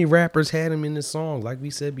 How many rappers had him in the song? Like we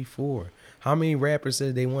said before. How many rappers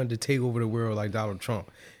said they wanted to take over the world like Donald Trump?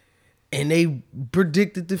 And they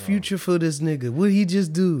predicted the future for this nigga. What'd he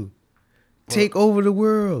just do? Take over the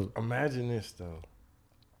world. Imagine this though.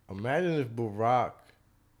 Imagine if Barack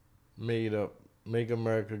made up "Make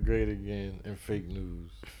America Great Again" and fake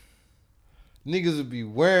news. Niggas would be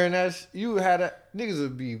wearing that. Niggas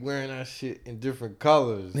would be wearing that shit in different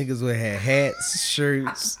colors. Niggas would have hats,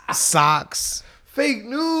 shirts, socks. Fake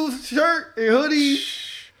news shirt and hoodie.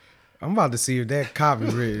 I'm about to see if that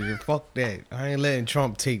copywritten. Fuck that. I ain't letting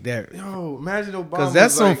Trump take that. Yo, imagine Obama. Cause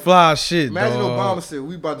that's some fly shit, Imagine dog. Obama said,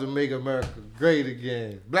 "We about to make America great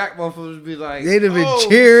again." Black motherfuckers would be like, They'd have been "Oh,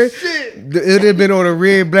 cheering. shit." It'd have been on a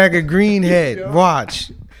red, black, and green hat. Yeah.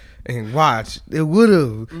 Watch. And watch. It would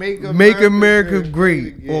have. Make America great.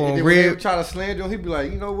 again. On And then when they red. would try to slander him, he'd be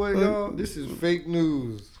like, "You know what, y'all? This is fake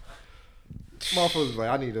news." Motherfuckers like,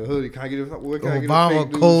 "I need a hoodie. Can I get a? Where can I get a Obama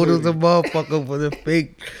fake news cold as a hoodie?" motherfucker for the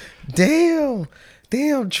fake.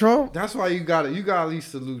 Damn, Trump. That's why you gotta at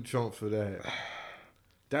least salute Trump for that.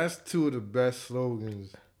 That's two of the best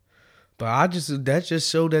slogans. But that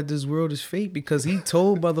just showed that this world is fake because he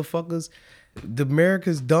told motherfuckers the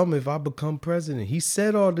America's dumb if I become president. He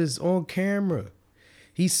said all this on camera.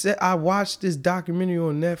 He said, I watched this documentary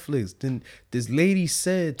on Netflix. Then this lady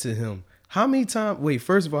said to him,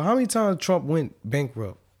 first of all, how many times Trump went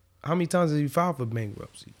bankrupt? How many times did he file for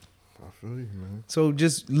bankruptcy? I feel you, man. So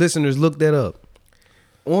just listeners, look that up.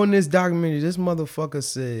 On this documentary, this motherfucker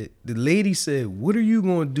said, the lady said, what are you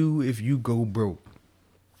going to do if you go broke?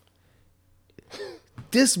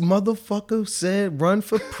 This motherfucker said run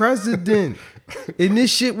for president. And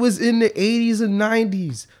this shit was in the 80s and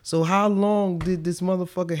 90s. So how long did this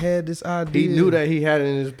motherfucker had this idea? He knew that he had it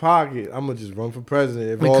in his pocket. I'm going to just run for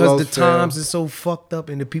president. If because the times is so fucked up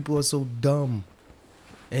and the people are so dumb.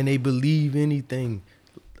 And they believe anything.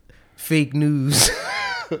 Fake news.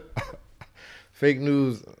 Fake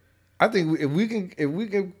news. I think if we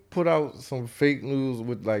can put out some fake news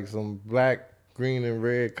with like some black, green, and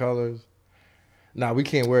red colors. Nah, we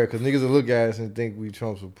can't wear it because niggas will look at us and think we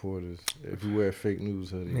Trump supporters if we wear a fake news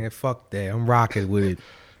hoodie. Man, fuck that. I'm rocking with it.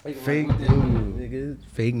 Fake news. Nigga.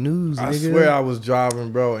 Fake news, I nigga. swear I was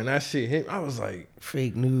driving, bro, and that shit hit me. I was like,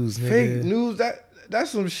 fake news, nigga. Fake news? That's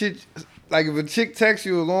some shit. Like if a chick texts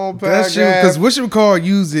you a long paragraph. That's you, because Whatchamacallit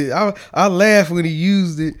used it. I laughed when he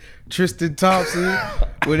used it. Tristan Thompson,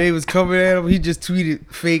 when they was coming at him, he just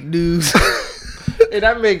tweeted fake news. And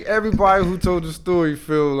that make everybody who told the story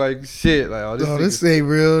feel like shit. Like, this ain't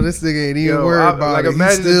real. This nigga ain't even worried about it.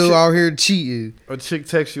 He's still out here cheating. A chick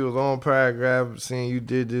texts you a long paragraph saying you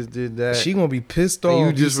did this, did that. She gonna be pissed off.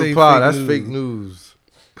 And you just reply, that's fake news.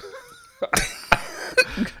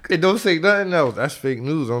 It don't say nothing else. That's fake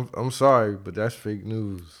news. I'm sorry, but that's fake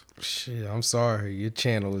news. Shit, I'm sorry. Your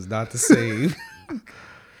channel is not the same.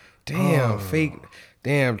 Damn, fake.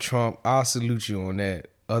 Damn, Trump. I'll salute you on that.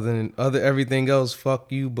 Other everything else, fuck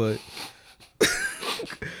you, but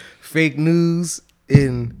fake news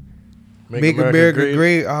and make America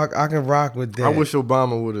great. I can rock with that. I wish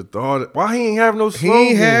Obama would have thought it. Why he ain't have no slogans? He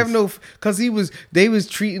ain't have no, cause they was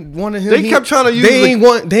treating one of him. They kept trying to use. They ain't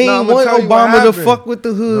want Obama to fuck with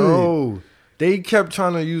the hood. No, they kept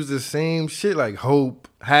trying to use the same shit like hope,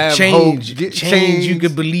 have change, hope, get change. You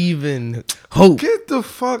could believe in hope. Get the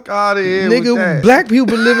fuck out of here, nigga. With that. Black people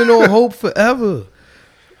been living on hope forever.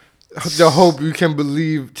 The hope you can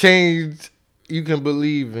believe, change you can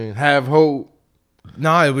believe in, have hope.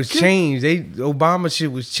 No, it was change. Obama shit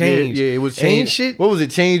was change. Yeah, it was change. Ain't shit. What was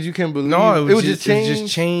it? Change you can believe. No, it was just change. It was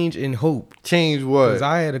just change and hope. Change what? Because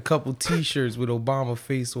I had a couple T-shirts with Obama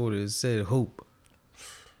face on it that said hope.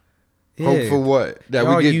 Yeah. Hope for what? That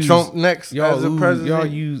y'all we get Trump next as a president. Y'all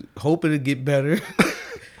use hope it'll get better.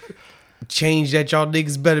 Change that y'all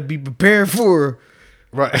niggas better be prepared for.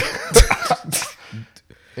 Right.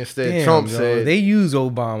 Instead, Trump said they use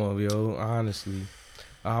Obama, yo. Honestly,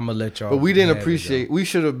 I'm gonna let y'all. But we didn't appreciate. We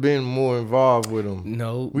should have been more involved with him.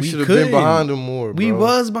 No, we should have been behind him more. Bro. We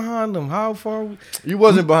was behind him. How far? You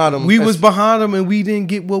wasn't behind him. We was behind him, and we didn't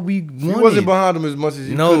get what we wanted. You wasn't behind him as much as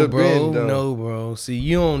you could have been. No, bro. See,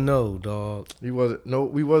 you don't know, dog. He wasn't. No,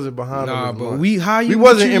 we wasn't behind him. Nah, bro. We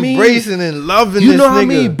wasn't embracing and loving. You this know nigga. how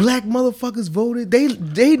many black motherfuckers voted? They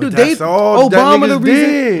do. That's all Obama that the reason.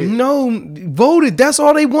 Did. No, voted. That's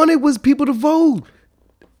all they wanted was people to vote.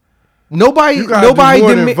 Nobody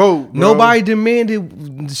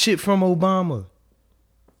demanded shit from Obama.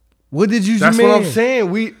 What did you demand? That's what I'm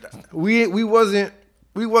saying. We wasn't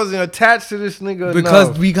attached to this nigga because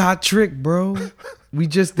enough. We got tricked, bro. We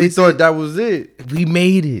thought that was it. We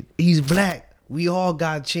made it. He's black. We all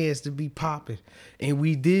got a chance to be popping, and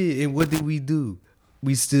we did. And what did we do?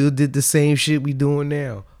 We still did the same shit we doing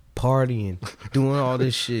now, partying, doing all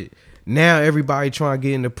this shit. Now everybody trying to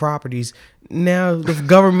get into properties. Now the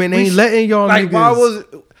government ain't letting y'all niggas. Why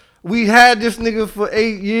we had this nigga for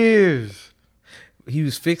 8 years? He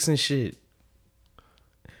was fixing shit.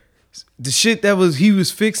 The shit he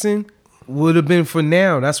was fixing would have been for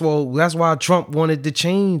now. That's why Trump wanted to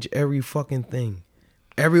change every fucking thing.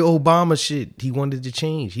 Every Obama shit he wanted to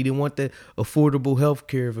change. He didn't want the affordable health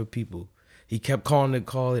care for people. He kept call it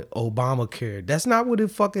Obamacare. That's not what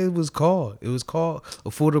it fucking was called. It was called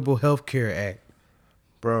Affordable Health Care Act.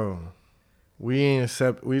 Bro, we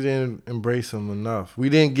didn't embrace him enough. We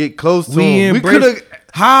didn't get close to him. We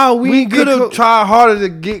could have tried harder to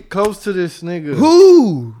get close to this nigga.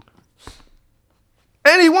 Who?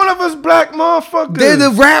 Any one of us black motherfuckers. The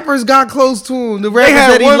rappers got close to him. The rappers they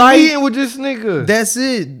had that he one liked. meeting with this nigga. That's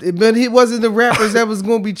it. But it wasn't the rappers that was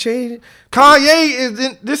gonna be changing. Kanye is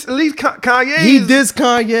in this. At least Kanye. He dissed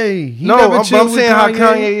Kanye. I'm saying how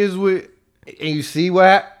Kanye is with. And you see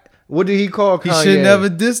what did he call Kanye? He should never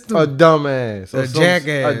dissed him. A dumbass. A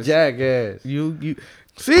jackass. A jackass. You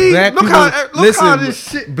See, Black look people, how this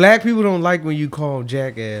shit. Black people don't like when you call them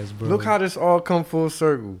jackass, bro. Look how this all come full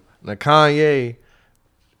circle. Now Kanye,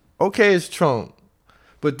 okay, it's Trump,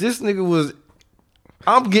 but this nigga was.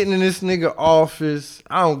 I'm getting in this nigga office.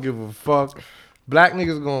 I don't give a fuck. Black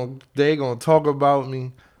niggas they gonna talk about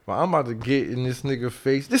me, but I'm about to get in this nigga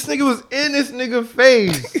face. This nigga was in this nigga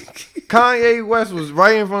face. Kanye West was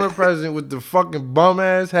right in front of the president with the fucking bum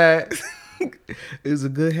ass hat. It was a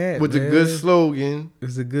good hat with man. the good slogan. It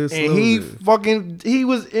was a good slogan. And he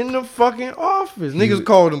was in the fucking office. Niggas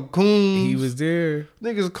called him coons. He was there.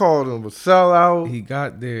 Niggas called him a sellout. He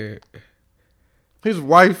got there. His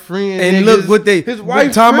wife freeing and niggas. Look what his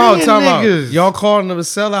wife time out. Niggas. Y'all calling him a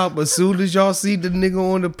sellout, but soon as y'all see the nigga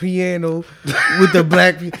on the piano with the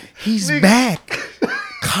black, he's back.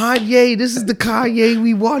 Kanye, this is the Kanye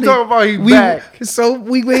we wanted. Talk about he back. So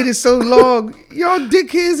we waited so long. Y'all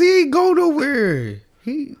dickheads, he ain't go nowhere.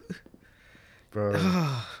 Bro.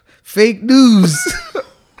 Fake news.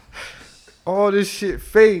 All this shit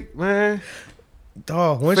fake, man.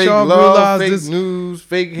 Dog, once fake y'all love, realize fake this news,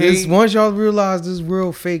 fake hate. Once y'all realize this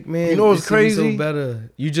world fake, man. You know what's crazy? So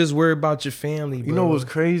better. You just worry about your family, bro. You know what's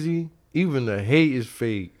crazy? Even the hate is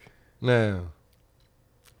fake now.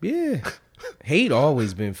 Yeah. Hate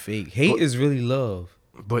always been fake. Hate is really love.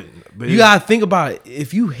 But you gotta think about it.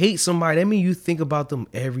 If you hate somebody, that means you think about them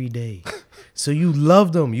every day. So you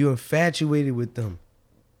love them. You infatuated with them.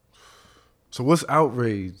 So what's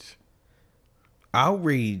outrage?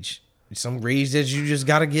 Outrage. Some rage that you just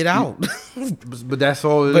gotta get out. But that's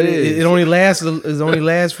all it is. It only lasts. It only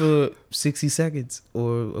lasts for 60 seconds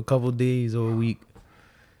or a couple of days or a week.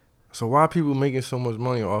 So why are people making so much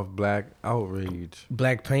money off black outrage?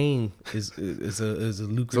 Black pain is a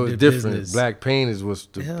lucrative so it's different. business. Black pain is what's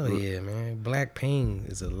the hell yeah, man. Black pain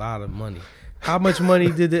is a lot of money. How much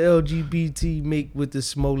money did the LGBT make with the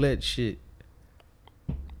Smollett shit?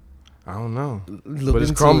 I don't know. But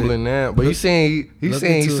it's crumbling now. But he's saying he's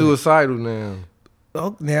suicidal now.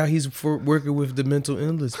 Oh, now he's working with the mental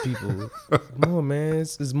illness people. Come on, man.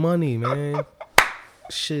 It's money, man.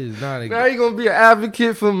 Shit is not. Now he gonna be an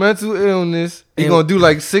advocate for mental illness. He gonna do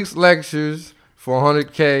like 6 lectures for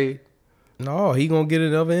 $100K. No, he gonna get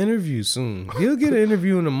another interview soon. He'll get an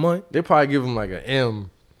interview in a month. They probably give him like an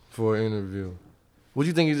M for an interview. What do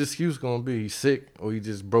you think his excuse gonna be? He's sick or he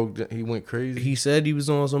just broke? He went crazy. He said he was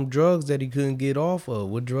on some drugs that he couldn't get off of.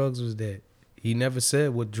 What drugs was that? He never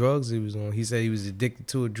said what drugs he was on. He said he was addicted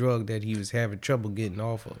to a drug that he was having trouble getting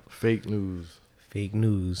off of. Fake news. Fake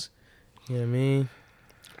news. You know what I mean?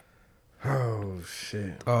 Oh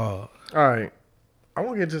shit. All right. I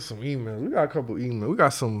want to get to some emails. We got a couple emails. We got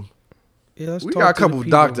some. Yeah, we got a couple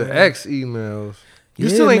Dr. X emails. You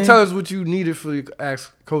still ain't tell us what you needed for your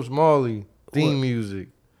Ask Coach Marley theme music.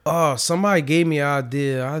 Oh, somebody gave me an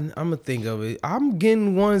idea. I'm gonna think of it. I'm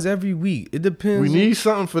getting ones every week. It depends. We need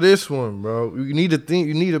something for this one, bro. You need a thing.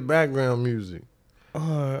 You need a background music. All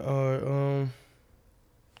right.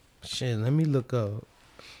 Shit. Let me look up.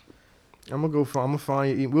 I'm gonna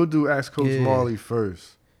find your. We'll do Ask Coach Marley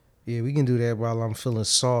first. Yeah, we can do that while I'm feeling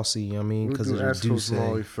saucy. You know what I mean, because of the Duce. Coach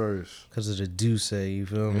Marley first. Because of the Duce. You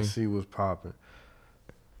feel me? And see what's popping.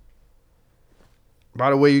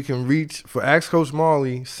 By the way, you can reach for Ask Coach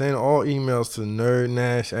Marley. Send all emails to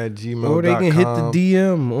nerdnash@gmail.com. Or they can hit the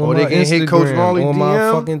DM on my Instagram, hit Coach Marley on my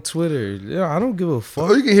fucking Twitter. Yeah, I don't give a fuck.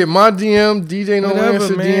 Or you can hit my DM, DJ No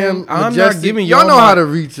Answer DM. I'm not giving y'all know how to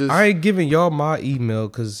reach us. I ain't giving y'all my email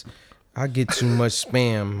because I get too much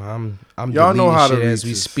spam. I'm y'all know how to shit reach as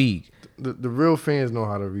we us. speak. The real fans know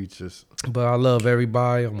how to reach us. But I love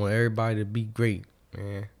everybody. I want everybody to be great,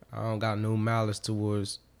 man. I don't got no malice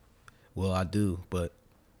towards. Well, I do, but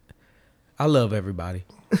I love everybody.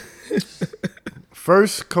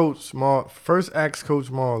 First Ask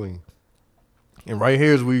Coach Marley. And right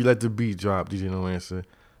here is where you let the beat drop, DJ No Answer.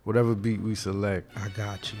 Whatever beat we select. I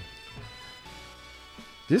got you.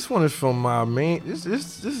 This one is from my main. This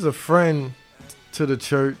is a friend to the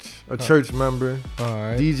church, a church member. All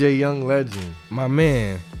right. DJ Young Legend. My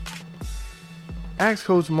man. Ask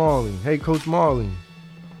Coach Marley. Hey, Coach Marley.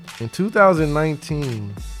 In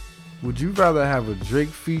 2019, would you rather have a Drake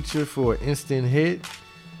feature for an instant hit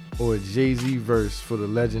or a Jay-Z verse for the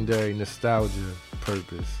legendary nostalgia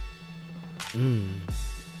purpose?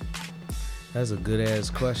 That's a good ass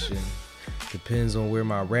question. Depends on where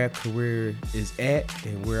my rap career is at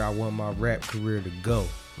and where I want my rap career to go.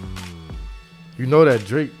 You know that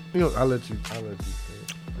Drake. You know, I'll let you say it.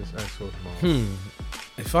 It's Ask Coach Marley.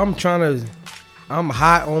 If I'm I'm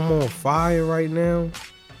hot, I'm on fire right now.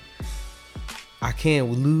 I can't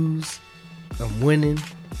lose. I'm winning.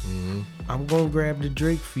 I'm gonna grab the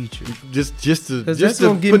Drake feature. Just to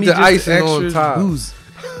gonna give put me the just icing extra on top. boost.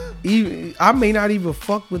 I may not even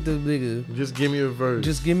fuck with the nigga. Just give me a verse.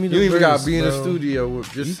 Just give me the You verse. even gotta be in the bro. studio.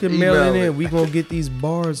 With just You can mail it in. We gonna get these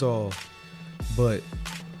bars off. But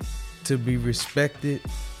to be respected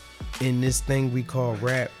in this thing we call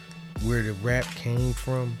rap, where the rap came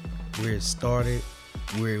from, where it started,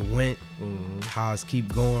 where it went, how it's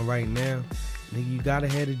keep going right now. Nigga, you gotta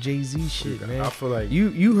have the Jay-Z shit, man. I feel like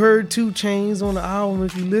You heard 2 Chainz on the album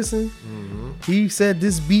if you listen. He said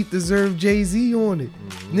this beat deserved Jay-Z on it.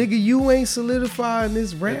 Nigga, you ain't solidifying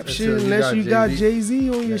this rap Until shit you unless got you got Jay-Z. Jay-Z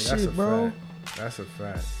on your that's shit, a bro. fact. That's a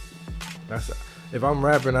fact. If I'm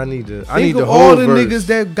rapping, I need the Think of whole all the verse. niggas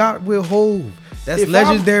that got with Hove. That's If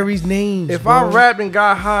legendary's names. If bro. I rap and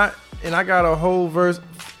got hot and I got a whole verse,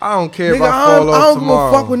 I don't care if nigga, I fall I off don't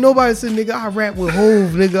tomorrow. go fuck with nobody. Say, nigga, I rap with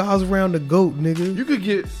Hove, nigga. I was around the GOAT, nigga. You could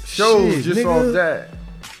get shows Shit, just nigga. off that.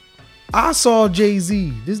 I saw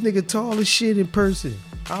Jay-Z. This nigga tall as shit in person.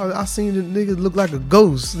 I seen the nigga look like a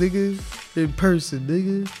ghost, nigga, in person,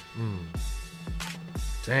 nigga.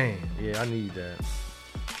 Dang, yeah, I need that.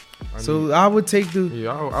 So I would take the.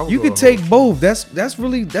 Yeah, I would You go could with take Hov. both.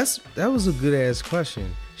 That was a good ass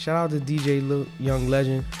question. Shout out to DJ Young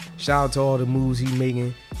Legend. Shout out to all the moves he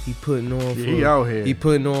making. He putting on. Yeah, for, he out here. He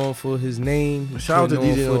putting on for his name. He Shout out to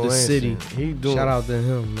putting on DJ for the Lansing. city. He doing. Shout out to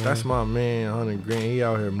him, man. That's my man, 100 grand. He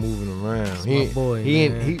out here moving around. That's he my boy, He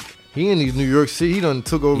man. he in these New York City. He done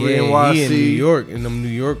took over yeah, NYC. he in New York, in them New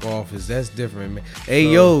York office. That's different, man. Hey,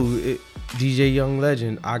 DJ Young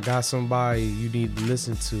Legend, I got somebody you need to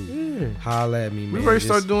listen to. Yeah. Holla at me, man. We ready to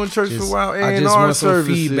start doing church for a while. I just A&R want some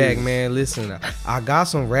services. feedback, man. Listen, I got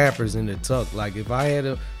some rappers in the tuck. Like if I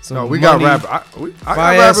had some No, we money, got rap. I if got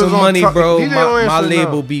I had rappers some on money, top. bro, DJ my Lansing,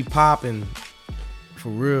 label no. be popping. For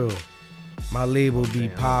real. My label be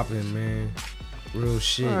popping, man. Real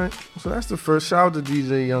shit. All right, so that's the first. Shout out to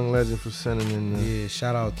DJ Young Legend for sending in. Yeah,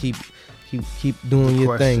 shout out. Keep doing The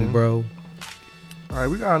your thing, question. bro. All right,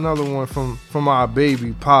 we got another one from our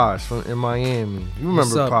baby Posh from in Miami. You remember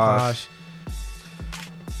What's up, Posh?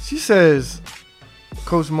 She says,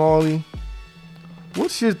 Coach Marley,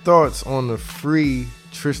 what's your thoughts on the free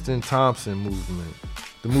Tristan Thompson movement?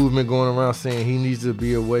 The movement going around saying he needs to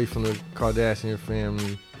be away from the Kardashian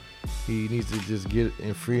family. He needs to just get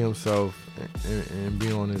and free himself and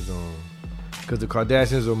be on his own. Because the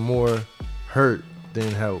Kardashians are more hurt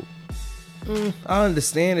than help. I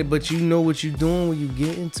understand it, but you know what you're doing when you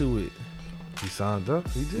get into it. He signed up.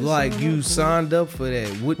 He did. Like sign you up. signed up for that.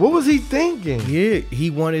 What was he thinking? Yeah,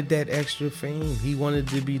 he wanted that extra fame. He wanted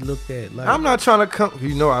to be looked at. Like I'm not trying to come.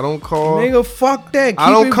 You know, I don't call. nigga, fuck that. I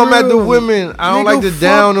Keep don't it come at the real. women. I don't Nigga, like to fuck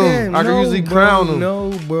down them. that. I can No, usually bro, crown them.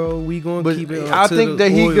 No, bro, we gonna But keep it. I up to think the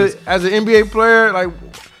that he oils. could, as an NBA player, like,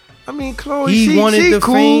 I mean, Chloe, He she wanted the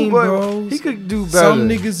cool, fame, but bro. he could do better. Some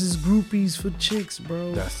niggas is groupies for chicks,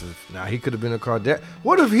 bro. Nah, he could have been a Kardashian.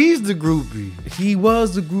 What if he's the groupie? He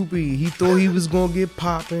was the groupie. He thought he was gonna get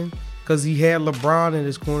popping because he had LeBron in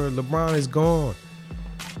his corner. LeBron is gone.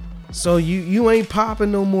 So you ain't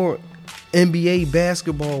popping no more NBA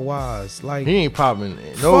basketball wise. Like He ain't popping.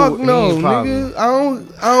 fuck no, he ain't popping.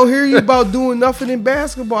 nigga. I don't hear you about doing nothing in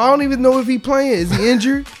basketball. I don't even know if he playing. Is he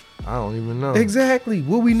injured? I don't even know. Exactly.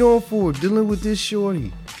 What we known for? Dealing with this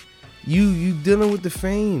shorty. You dealing with the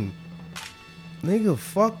fame. Nigga,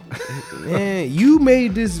 fuck. Man, you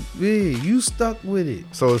made this big. You stuck with it.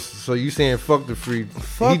 So you saying fuck the free?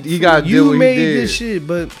 Fuck. He got to do you what made he did. this shit,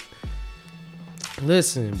 but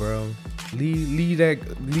listen, bro. Leave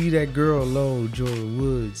that girl alone, Jordan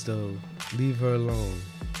Woods, though. Leave her alone.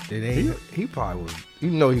 It ain't. He probably was. You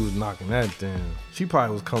know he was knocking that down. She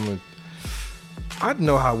probably was coming. I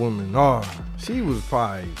know how women are. She was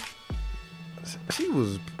probably. She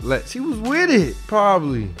was with it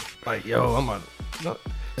probably. Like yo, I'm about. No,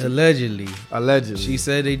 Allegedly. allegedly. She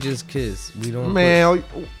said they just kissed. We don't. Man,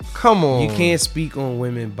 come on. You can't speak on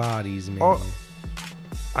women's bodies, man. Oh,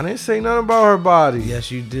 I didn't say nothing about her body. Yes,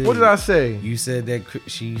 you did. What did I say? You said that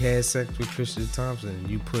she had sex with Christian Thompson.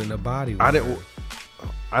 You put in her body. With I didn't. her.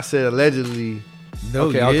 I said allegedly. No,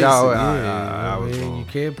 Okay, yes, I was man, wrong.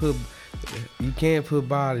 you can't put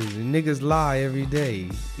bodies. And niggas lie every day.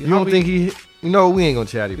 You don't think he? You know we ain't gonna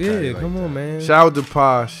chatty. Yeah, patty like come on, that. man. Shout out to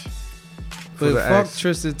Posh. for But the fuck ex.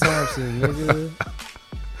 Tristan Thompson, nigga.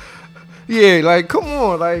 Yeah, like come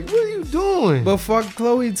on, like what are you doing? But fuck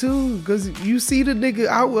Chloe too, cause you see the nigga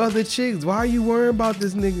out with other chicks. Why are you worrying about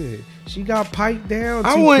this nigga? She got piped down.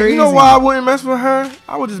 I too wouldn't. crazy. You know why I wouldn't mess with her?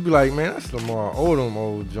 I would just be like, man, that's Lamar Odom,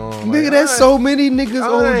 old John. Nigga, Like, that's so many niggas I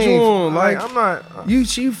old ain't- John. Like I'm not.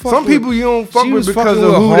 she fuck Some with, people you don't fuck she with was because fucking of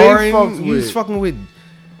with who Harden. they fucked You was with. fucking with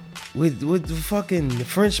with the fucking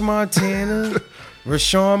French Montana,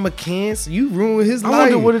 Rashawn McCants. You ruined his life. I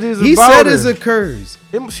wonder what it is he about said her. it's a curse.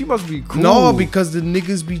 She must be cool. No, because the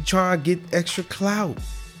niggas be trying to get extra clout.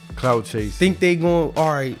 Clout chasing. Think they going,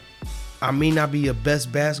 all right, I may not be a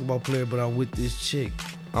best basketball player, but I'm with this chick.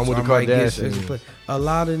 I'm with So the I might get Kardashians. extra play. A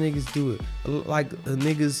lot of niggas do it.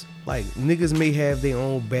 Niggas may have their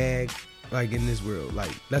own bag, like in this world.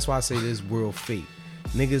 Like that's why I say this world fake.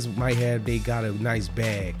 Niggas might have they got a nice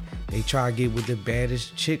bag. They try to get with the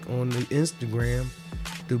baddest chick on the Instagram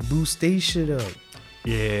to boost they shit up.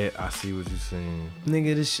 Yeah, I see what you're saying.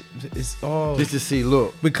 Nigga, this shit, it's all Just to see,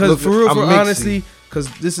 look. because look, for real, I'm for mixy. honestly,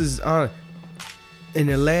 because this is in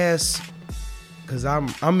the last, because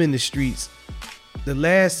I'm in the streets. The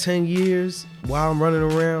last 10 years while I'm running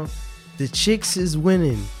around, the chicks is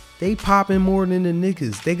winning. They popping more than the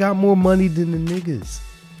niggas. They got more money than the niggas.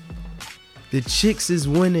 The chicks is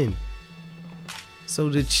winning. So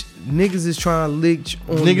the niggas is trying to lick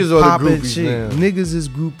on Niggas are the popping groupies chick. now. Niggas is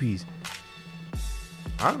groupies.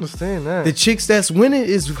 I understand that. The chicks that's winning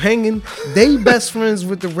is hanging. They best friends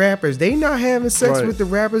with the rappers. They not having sex Right. with the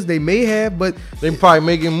rappers. They may have, but They probably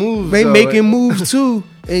making moves. they though, making like- moves too.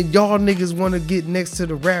 And y'all niggas want to get next to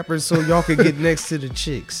the rappers so y'all can get next to the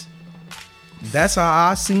chicks. That's how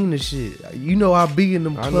I seen the shit. You know I be in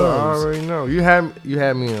them I clubs. know. I already know. You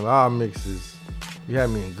had me in a lot of mixes. You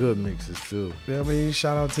had me in good mixes too. I mean,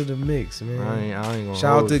 shout out to the mix, man. I ain't gonna. Shout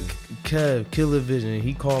out hold to you. Kev, Killer Vision.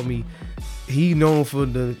 He called me. He known for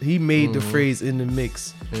he made the phrase in the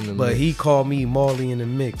mix, In the but mix. he called me Marley in the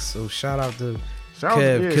mix. So shout out to Shout out,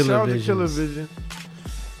 Kev, yeah, Killer shout out to Visions. Killer Vision.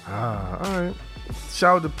 All right.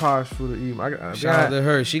 Shout out to Posh for the email. Shout out to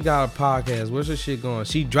her. She got a podcast. What's her shit going?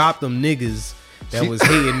 She dropped them niggas that She- was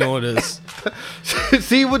hating on us.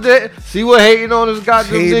 see what hating on us got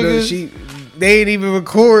them Hating niggas. us. They ain't even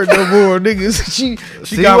record no more niggas. She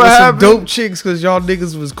See got what with some happened? dope chicks because y'all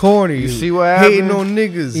niggas was corny. You see what Hating happened? on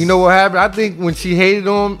niggas. You know what happened? I think when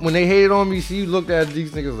they hated on me, she looked at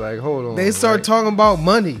these niggas like, hold on. they start like, talking about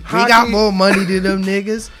money. We How got can- more money than them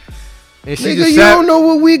niggas. and she Nigga, just you sat, don't know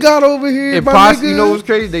what we got over here, and my Posh, nigga. you know what's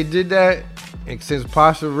crazy? They did that, and since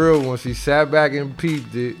Posh the real one, she sat back and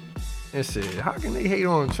peeped it and said, how can they hate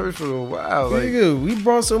on church for a while? Like, Nigga, we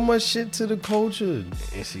brought so much shit to the culture.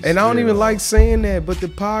 she And I don't slid even off. like saying that, but the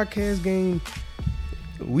podcast game,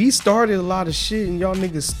 we started a lot of shit and y'all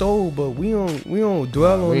niggas stole, but we don't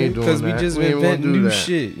dwell Nah, on we it ain't doing because we that. just We ain't gonna invent do new that.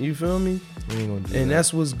 shit. You feel me? We ain't gonna do And that.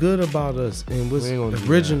 that's what's good about us and what's We ain't gonna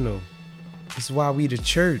do original. That's why we the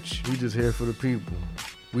church. We just here for the people.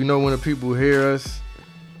 We know when the people hear us,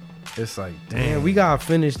 it's like, damn, Man, we gotta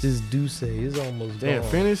finish this Duce. It's almost damn,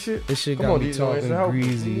 gone. finish it. This shit Come got on, me these joints, talking help us.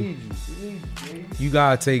 greasy. We need you. We need you, baby. You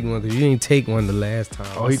gotta take one because you didn't take one the last time.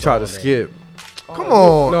 Oh, I he saw tried to that. skip. Come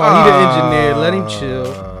on. No, he the engineer. Let him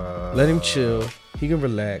chill. Let him chill. He can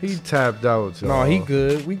relax. He tapped out, No, y'all. he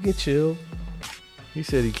good. We can chill. He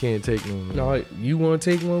said he can't take no more. No, you want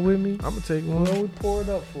to take one with me? I'm gonna take one. Well, we pour it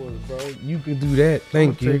up for us, bro. You can do that.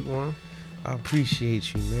 Thank I'ma you. Take one. I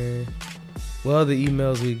appreciate you, man. What other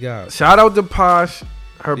emails we got? Shout out to Posh.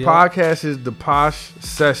 Her Yeah. podcast is the Posh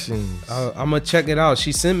Sessions. I'm gonna check it out.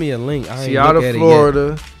 She sent me a link. I She ain't out look of at it Florida.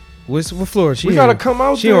 yet. What Florida? She We in? gotta come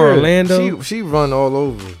out She there. Orlando? She run all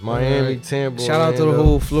over. Miami, Alright. Tampa. Shout out to the Orlando.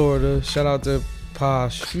 whole Florida. Shout out to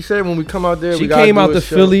Posh. She said when we come out there, She we gotta came do out a to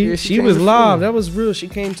show. Philly. Yeah, she came was to live. Philly. That was real. She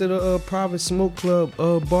came to the Private Smoke Club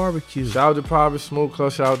barbecue. Shout out to Private Smoke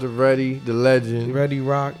Club. Shout out to Reddy, the legend. Ready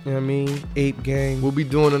Rock, you know what I mean? Ape Gang. We'll be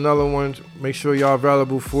doing another one. Make sure y'all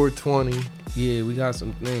available 420. Yeah, we got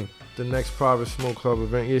some things. The next Private Smoke Club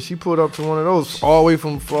event. Yeah, she pulled up to one of those all the way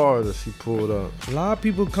from Florida. She pulled up. A lot of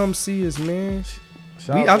people come see us, man.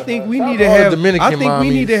 Shout I out to think her. we Shout need out to all the have. Dominican I think we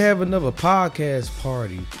need to mommies. have another podcast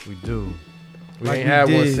party. We do. We Like ain't we had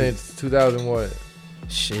one did. since 2000 what?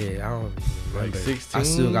 Shit, I don't even remember. Like 16? I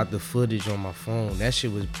still got the footage on my phone. That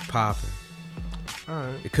shit was popping. All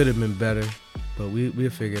right. It could have been better, but we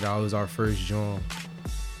figured out it was our first joint.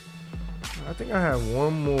 I think I have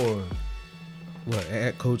one more. What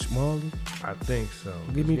at Coach Marley? I think so.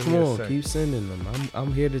 Give me, Just come a on, sec. keep sending them.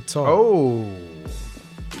 I'm here to talk. Oh,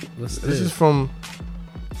 What's this is from.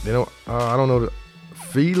 They don't. I don't know the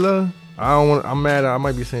Fila. I don't want. I'm mad. I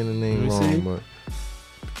might be saying the name Let me see. wrong, but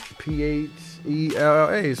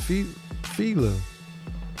Phella. It's Fila.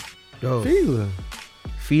 Yo, Fila.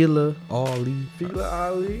 Fila Ali. Fila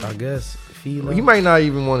Ali. I guess Fila. He might not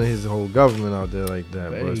even want his whole government out there like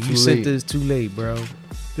that. Hey, but it's you too sent late. this too late, bro.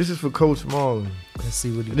 This is for Coach Marlon. Let's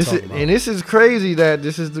see what he This talking is, about. and this is crazy that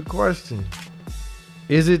this is the question.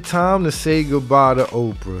 Is it time to say goodbye to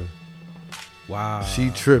Oprah? Wow. She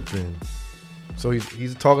tripping. So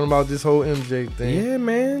he's talking about this whole MJ thing. Yeah,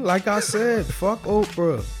 man. Like I said, fuck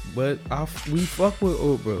Oprah. But we fuck with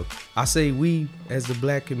Oprah. I say we as the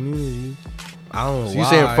black community. I don't know So why. you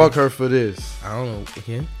saying fuck her for this? I don't know.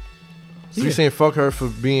 Yeah. So you saying fuck her for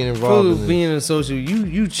being involved in this? Being in social,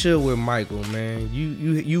 you chill with Michael, man.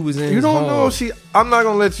 You was in. You his don't home. know I'm not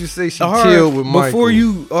gonna let you say she All chilled right, with Michael.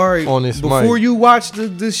 On this before mic. you watch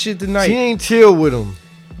this shit tonight, She ain't chill with him.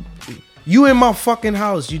 you in my fucking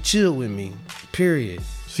house. You chill with me. Period.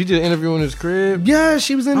 She did an interview in his crib. Yeah,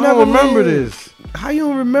 she was in. I don't remember Neverland. this. How you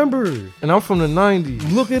don't remember? And I'm from the 90s.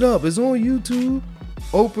 Look it up. It's on YouTube.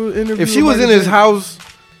 Oprah interview. If she was with in Michael his house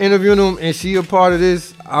interviewing him and she a part of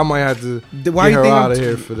this, I might have to Why get you her think out of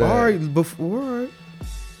here for that. All right, before. All right.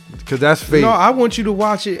 Because that's fake. No, I want you to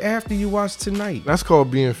watch it after you watch tonight. That's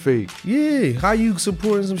called being fake. Yeah, how you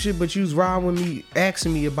supporting some shit, but you was riding with me,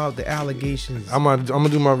 asking me about the allegations. I'm gonna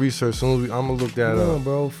do my research soon. I'm gonna look that Come up. on,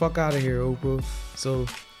 bro. Fuck out of here, Oprah. So,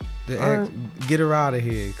 All get her out of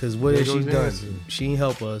here, cause what There has she goes done? Nancy. She ain't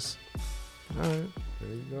help us. All right, there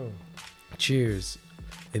you go. Cheers.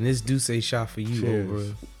 And this Douce shot for you, Cheers.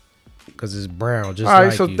 Oprah, cause it's brown. Just All right,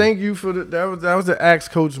 like so you. thank you for that was the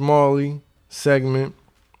Ask Coach Marley segment.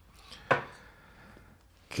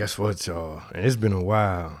 Guess what, y'all? And it's been a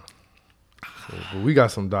while. But we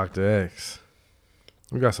got some Dr. X.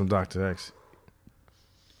 We got some Dr. X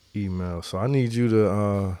emails. So I need you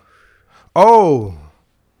to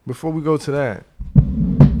before we go to that,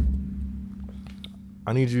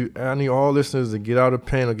 I need all listeners to get out a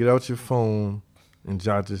pen or get out your phone and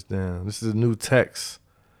jot this down. This is a new text.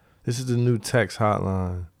 This is the new text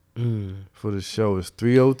hotline for the show. It's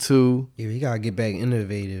 302 Yeah, we gotta get back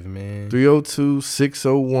innovative, man.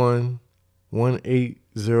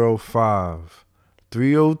 302-601-1805.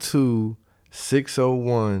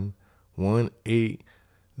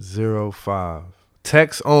 302-601-1805.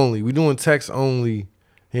 Text only. We doing text only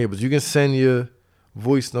here, but you can send your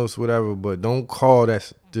voice notes, whatever, but don't call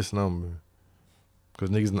this number. Cause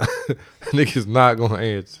niggas not gonna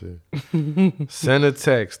answer. Send a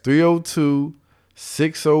text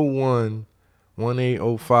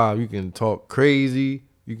 302-601-1805. You can talk crazy.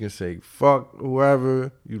 You can say fuck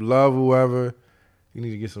whoever. You love whoever. You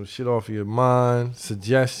need to get some shit off of your mind.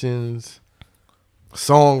 Suggestions,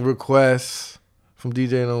 song requests from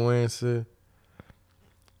DJ No Answer,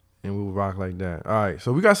 and we'll rock like that. All right,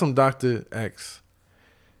 so we got some Dr. X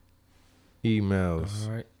emails.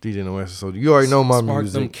 All right. DJ No Answer. So you already know my Spark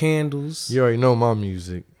music. them candles. You already know my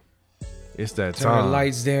music. It's that Turn time. the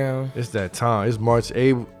lights down. It's that time. It's March,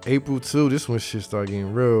 April 2. This when shit start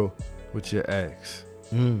getting real with your ex.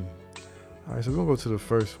 All right, so we're going to go to the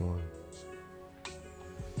first one.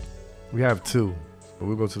 We have two, but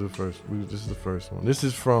we'll go to the first. This is the first one. This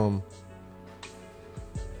is from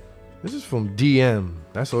DM.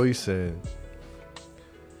 That's all he said.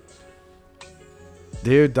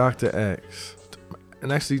 Dear Dr. X.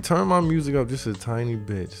 And actually, turn my music up just a tiny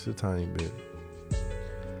bit.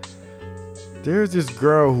 There's this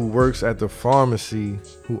girl who works at the pharmacy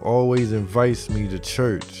who always invites me to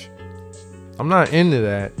church. I'm not into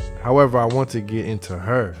that. However, I want to get into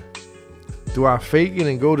her. Do I fake it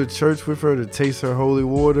and go to church with her to taste her holy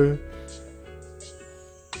water?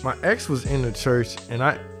 My ex was in the church and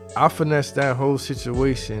I finessed that whole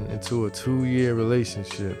situation into a 2-year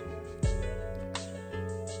relationship.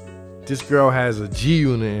 This girl has a G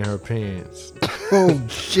unit in her pants. Oh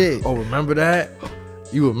shit. Oh, remember that?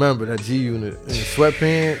 You remember that G unit in the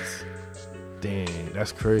sweatpants? Damn,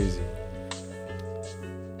 that's crazy.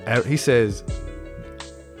 He says,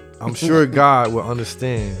 I'm sure God will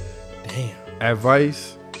understand. Damn.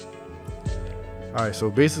 Advice. All right,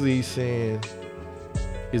 so basically he's saying,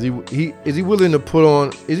 is he willing to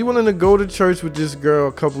go to church with this girl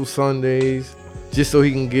a couple Sundays just so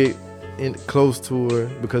he can get in close to her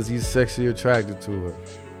because he's sexually attracted to her?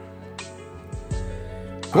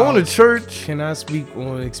 Going to church. Can I speak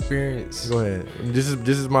on experience? Go ahead. This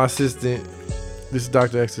is my assistant. This is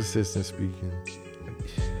Dr. X's assistant speaking.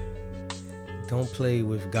 Don't play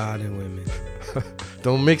with God and women.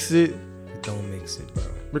 Don't mix it. Don't mix it, bro.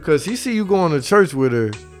 Because she see you going to church with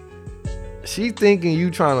her. She thinking you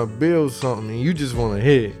trying to build something and you just want to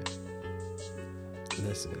hit.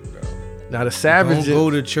 Listen, bro. Now the savage. Don't go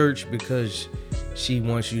to church because she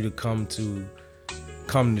wants you to come to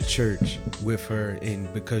church with her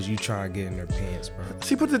and because you try to get in her pants, bro.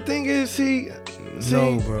 See, but the thing is,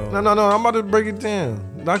 no, bro. No. I'm about to break it down.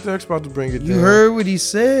 Dr. X about to bring it down. You heard what he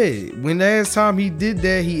said. When last time he did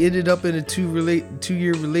that, he ended up in a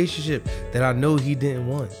 2-year relationship that I know he didn't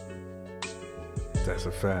want. That's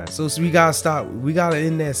a fact. So we gotta stop. We gotta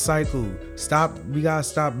end that cycle. We gotta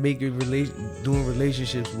stop making doing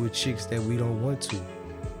relationships with chicks that we don't want to.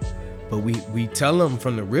 But we tell them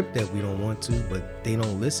from the rip that we don't want to, but they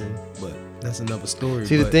don't listen. But that's another story.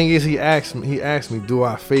 See, the thing is, he asked me, do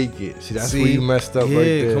I fake it? See, that's where you messed up right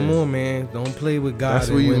there. Yeah, come on, man. Don't play with God. That's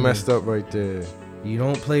where you messed up right there. You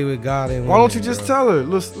don't play with God and Why don't you just tell her?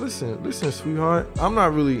 Listen, sweetheart. I'm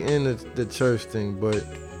not really in the church thing, but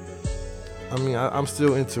I mean, I'm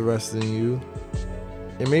still interested in you.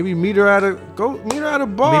 And maybe meet her at a bar. Maybe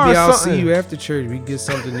I'll or something. see you after church. We can get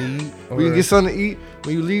something to eat. We can get something to eat.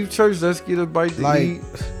 When you leave church, let's get a bite to eat.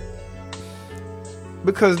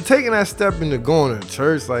 Because taking that step into going to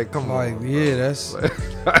church, like, come on. Yeah, that's.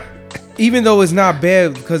 Even though it's not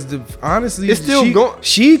bad, because honestly, it's still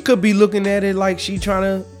she could be looking at it like she trying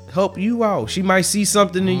to help you out. She might see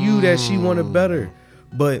something in you that she wanted better,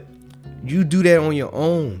 but you do that on your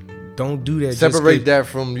own. Don't do that. Separate that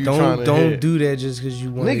from you trying to Don't hit. do that just because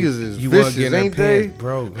you want. Niggas is vicious, ain't they?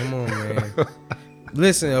 Bro, come on, man.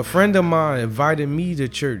 Listen, a friend of mine invited me to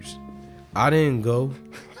church. I didn't go.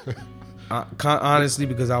 Honestly,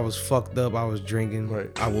 because I was fucked up. I was drinking. Right.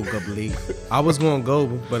 I woke up late. I was gonna go,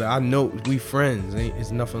 but I know we friends.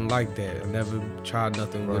 It's nothing like that. I never tried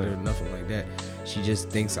nothing with her, nothing like that. She just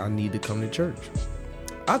thinks I need to come to church.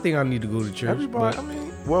 I think I need to go to church. Everybody,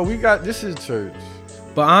 this is church.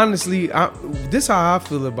 But honestly, this is how I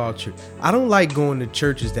feel about church. I don't like going to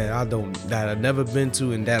churches that I've never been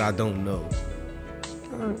to and that I don't know.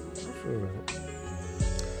 I feel that.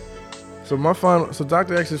 So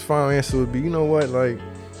Dr. X's final answer would be, you know what, like,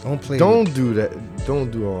 don't do that. Don't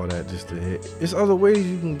do all that just to hit. There's other ways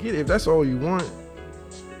you can get it. If that's all you want,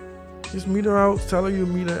 just meet her out. Tell her you'll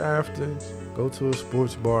meet her after. Go to a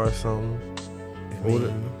sports bar or something.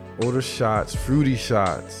 Order shots, fruity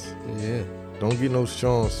shots. Yeah. Don't get no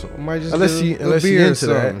strong. Unless she into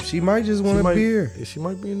that. She might just want a beer. Yeah, she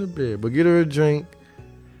might be in the beer. But get her a drink.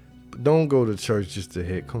 But don't go to church just to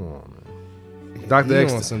hit. Come on, man.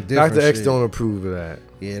 Dr. X don't approve of that.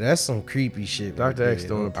 Yeah, that's some creepy shit. Dr. X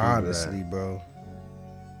don't approve honestly, of that. Bro.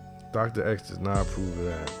 Dr. X does not approve of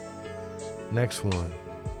that. Next one.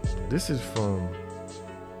 This is from...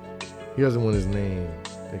 He doesn't want his name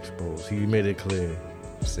exposed. He made it clear.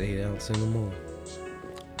 Say it out, say no more.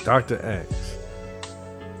 Dr. X.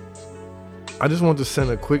 I just want to send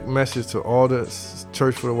a quick message to all the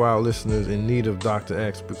Church for the Wild listeners in need of Dr.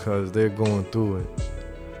 X because they're going through it.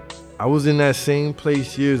 I was in that same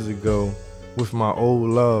place years ago with my old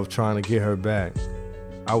love trying to get her back.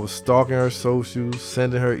 I was stalking her socials,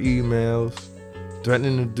 sending her emails,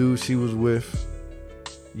 threatening the dude she was with.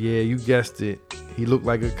 Yeah, you guessed it. He looked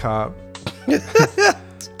like a cop.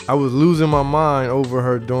 I was losing my mind over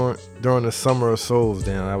her during the Summer of Souls.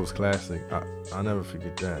 Damn, that was classic. I'll never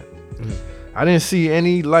forget that. I didn't see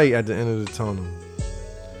any light at the end of the tunnel.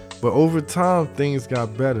 But over time, things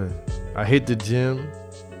got better. I hit the gym,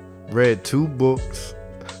 read 2 books,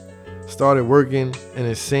 started working an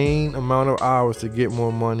insane amount of hours to get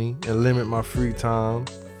more money and limit my free time.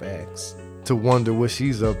 Facts. To wonder what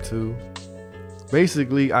she's up to.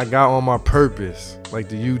 Basically, I got on my purpose, like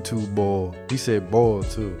the YouTube boy. He said boy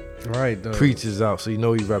too. Right, though. Preaches out, so you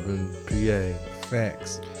know he repping PA.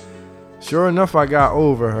 Facts. Sure enough, I got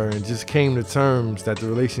over her and just came to terms that the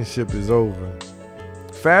relationship is over.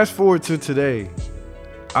 Fast forward to today.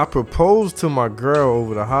 I proposed to my girl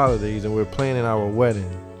over the holidays and we're planning our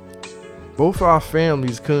wedding. Both our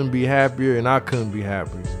families couldn't be happier and I couldn't be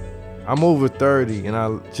happier. I'm over 30 and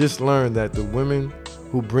I just learned that the women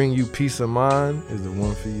who bring you peace of mind is the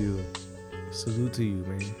one for you. Salute to you,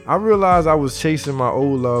 man. I realized I was chasing my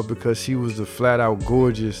old love because she was the flat out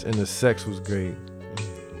gorgeous and the sex was great.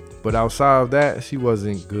 But outside of that, she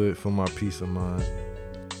wasn't good for my peace of mind.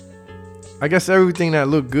 I guess everything that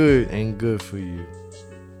looked good ain't good for you.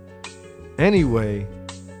 Anyway,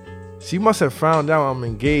 she must have found out I'm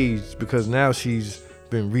engaged because now she's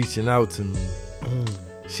been reaching out to me.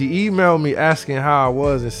 She emailed me asking how I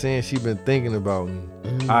was and saying she'd been thinking about me.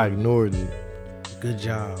 I ignored it. Good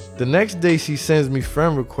job. The next day she sends me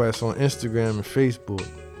friend requests on Instagram and Facebook.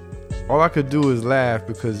 All I could do is laugh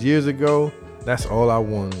because years ago, that's all I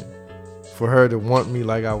wanted. For her to want me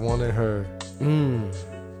like I wanted her.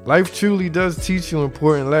 Life truly does teach you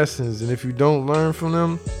important lessons, and if you don't learn from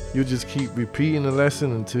them, you'll just keep repeating the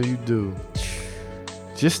lesson until you do.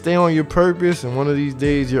 Just stay on your purpose, and one of these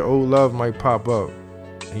days your old love might pop up,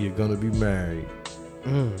 and you're gonna be married.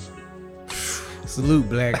 Salute,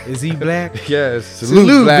 Black. Is he black? Yes.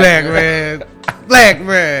 Salute, black man. Black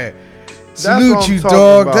man. Salute you,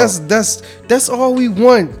 dog. About. That's all we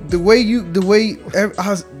want.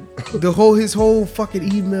 his whole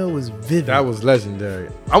fucking email was vivid. That was legendary.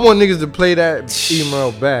 I want niggas to play that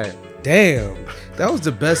email back. Damn. That was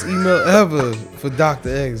the best email ever for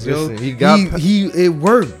Dr. X, yo. Listen, it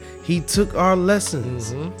worked. He took our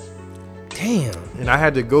lessons. Damn. And I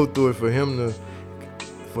had to go through it for him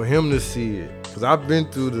to see it. Cause I've been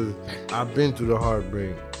through the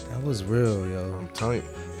heartbreak. That was real, yo. I'm telling you.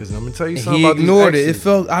 Cause I'm gonna tell you And something he about these ignored it.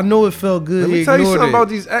 exes. I know it felt good. Let me He tell you ignored something it. about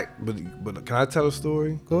these but can I tell a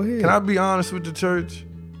story? Go ahead. Can I be honest with the church?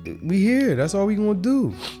 We here. That's all we gonna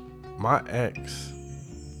do. My ex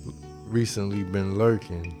recently been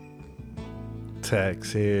lurking.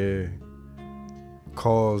 Texts here,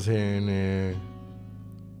 calls here and there,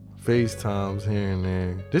 FaceTimes here and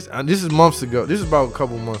there. This is months ago. This is about a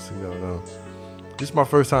couple months ago though. This is my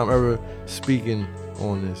first time ever speaking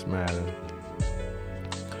on this matter.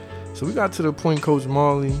 So we got to the point, Coach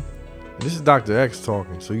Marley, and this is Dr. X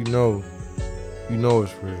talking, so you know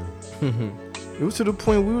it's real. It was to the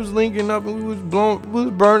point we was linking up and we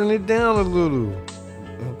was burning it down a little.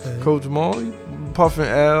 Okay. Coach Marley, puffing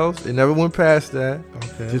L's. It never went past that.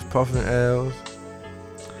 Okay. Just puffing L's.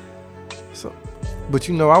 So, but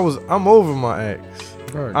I'm over my ex.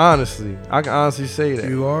 Right. Honestly, I can honestly say that.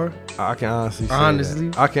 You are? I can honestly say Honestly?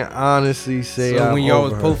 that. I can honestly say So I'm when y'all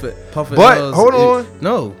over was her. puffing But, L's, hold on.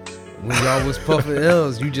 No. When y'all was puffing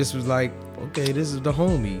L's, you just was like, okay, this is the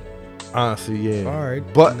homie. Honestly, yeah. All right.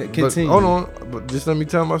 But Continue. hold on. But just let me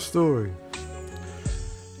tell my story.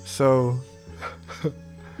 So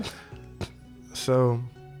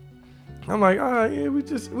I'm like, all right, yeah, we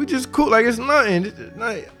just cool. Like it's nothing. It's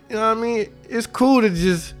not, you know what I mean? It's cool to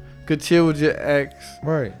just could chill with your ex.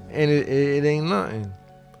 Right. And it ain't nothing.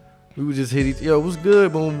 We would just hit each yo, what's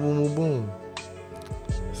good? Boom, boom, boom, boom.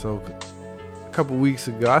 So a couple weeks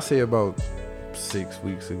ago, I say about 6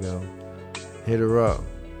 weeks ago, hit her up.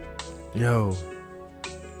 Yo.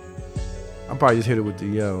 I probably just hit her with the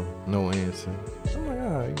yo, no answer. I'm like,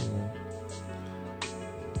 all right,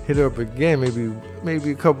 hit her up again,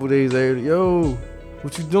 maybe a couple days later. Yo,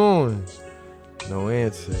 what you doing? No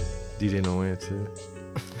answer. DJ, no answer.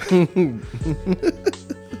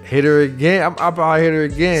 Hit her again. I probably hit her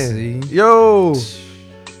again. See? Yo,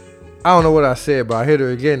 I don't know what I said, but I hit her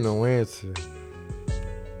again. No answer.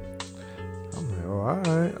 I'm like, oh, all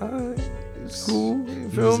right, it's cool. You You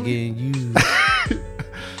feel was me? getting used.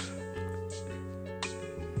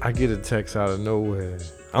 I get a text out of nowhere.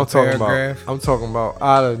 A paragraph? I'm talking about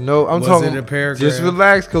out of no. Was it a paragraph? Just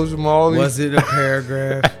relax, Coach Marley. Was it a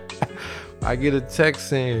paragraph? I get a text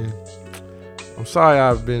saying, "I'm sorry, I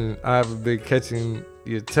haven't been catching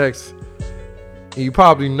your texts. And you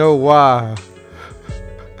probably know why.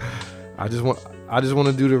 I just want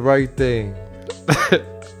to do the right thing."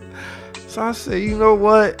 So I say, you know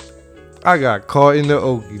what? I got caught in the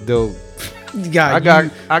okie doke. I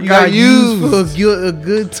got used for a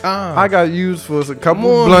good time. I got used for a couple Come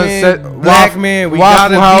on, blunt man. set. Black man, we Waffle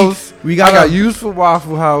gotta House. we I gotta got used for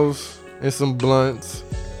Waffle House and some blunts.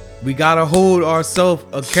 We gotta hold ourselves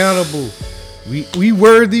accountable. We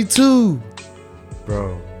worthy too,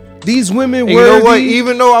 Bro. These women And worthy. you know what?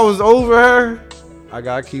 Even though I was over her, I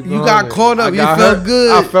gotta keep You on got it. caught up. I You got felt hurt.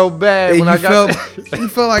 good. I felt bad And when you I got felt you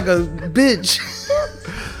felt like a bitch.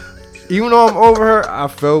 Even though I'm over her, I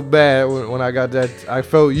felt bad when I got that. I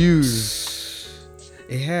felt used.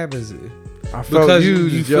 It happens I felt because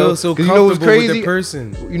used, you yo. feel so 'Cause you know what's comfortable with crazy? the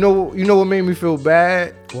person. You know what made me feel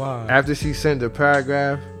bad? Why? After she sent the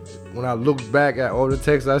paragraph, when I looked back at all the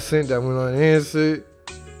texts I sent that went unanswered,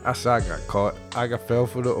 I said I got caught. I fell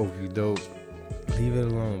for the okie doke. Leave it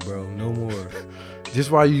alone, bro. No more.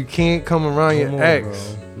 Just why you can't come around your more, ex.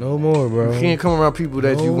 bro. No more, bro. You can't come around people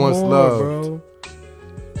that you No once more, loved. bro.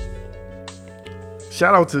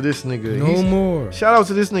 Shout out to this nigga. No more. Shout out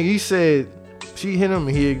to this nigga. He said she hit him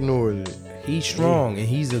and he ignored it. He's strong and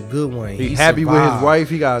he's a good one. He happy with his wife.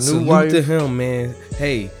 He got a new Salute wife. to him, man.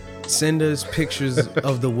 Hey, send us pictures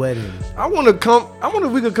of the wedding. I want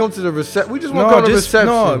if we could come to the reception. We just want to come to the reception.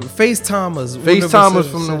 No, FaceTime us. FaceTime us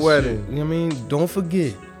from the wedding. You know what I mean? Don't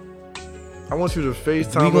forget. I want you to We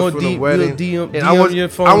FaceTime gonna us from the wedding. we'll DM and I want your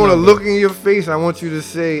phone I want to number. look in your face. I want you to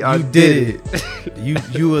say, I You did it.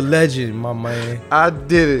 You a legend, my man. I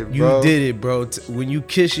did it, You bro. did it, bro. When you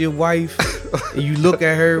kiss your wife and you look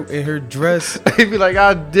at her in her dress, He be like,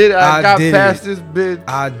 I did it. I got did past it. this bitch.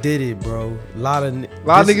 I did it, bro. A lot of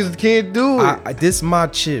Niggas can't do it. This my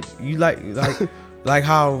chip. You like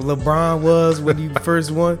how LeBron was when you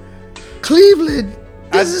first won. Cleveland,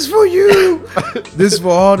 this is for you. This for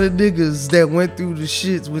all the niggas that went through the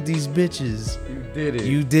shits with these bitches. You did it.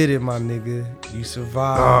 You did it, my nigga. You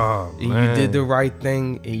survived. Oh, and man. you did the right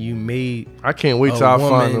thing and you made I can't wait a till I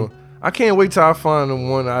woman I can't wait till I find the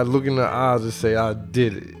one I look in the eyes and say I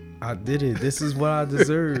did it. I did it. This is what I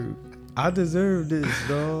deserve. I deserve this,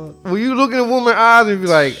 dog. When you look in a woman's eyes and be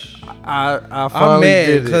like, I finally I'm mad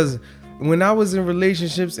did it. because when I was in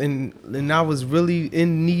relationships and I was really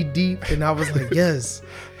in knee deep and I was like, yes,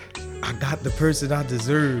 I got the person I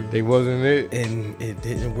deserved. They wasn't it. And it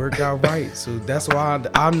didn't work out right. So that's why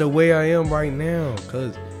I'm the way I am right now.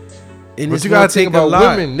 But you gotta think about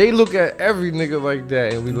women. They look at every nigga like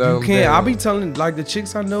that and we let them You can't. down. I be telling, like, the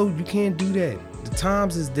chicks I know, you can't do that. The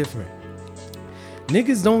times is different.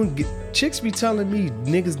 Niggas don't get, chicks be telling me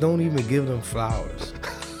niggas don't even give them flowers.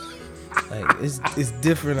 Like, it's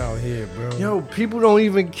different out here, bro. Yo, people don't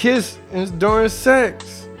even kiss during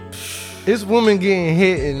sex. It's women getting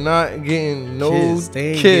hit and not getting no kiss.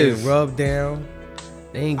 They ain't getting rubbed down.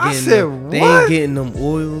 They ain't getting they ain't getting them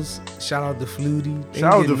oils. Shout out to Flutie. They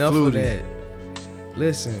Shout ain't out to getting enough of Flutie. that.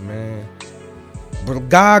 Listen, man. But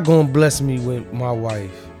God gonna bless me with my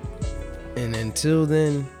wife. And until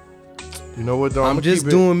then, you know what though? I'm just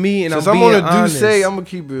doing me and since I'm being honest. say I'm gonna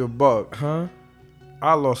keep it a buck. Huh?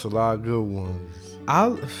 I lost a lot of good ones.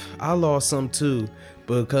 I lost some too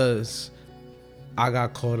because I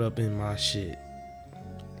got caught up in my shit.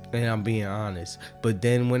 And I'm being honest. But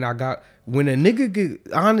then when a nigga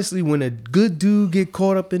get, honestly, when a good dude get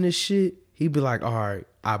caught up in this shit, he be like, all right,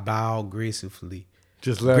 I bow gracefully.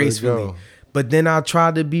 Just let it go. But then I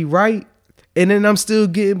try to be right. And then I'm still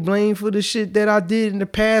getting blamed for the shit that I did in the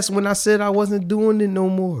past when I said I wasn't doing it no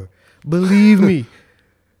more. Believe me.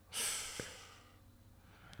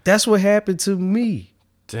 That's what happened to me.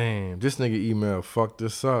 Damn, this nigga email fucked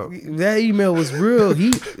us up. That email was real.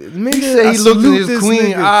 He said he looked in his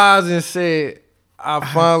queen eyes and said, I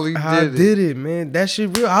finally did it. I did it, man. That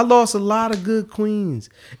shit real. I lost a lot of good queens.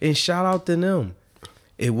 And shout out to them.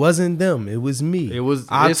 It wasn't them. It was me.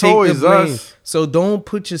 It's always us. So don't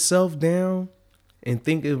put yourself down and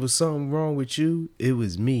think it was something wrong with you. It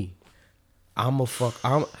was me. I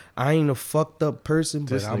ain't a fucked up person,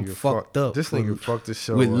 but I'm fucked up. This nigga fucked the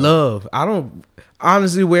show with up. love. I don't,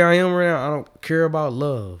 honestly, where I am right now, I don't care about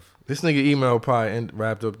love. This nigga email probably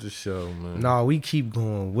wrapped up the show, man. Nah, we keep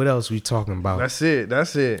going. What else we talking about? That's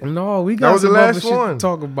it. No, we got that was some the last other shit one to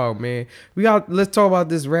talk about, man. Let's talk about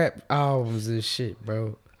this rap albums and shit,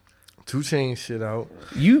 bro. 2 Chainz shit out.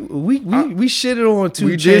 We shitted on 2 Chainz.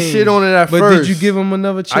 We did shit on it at first. But did you give him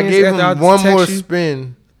another chance? I gave him one more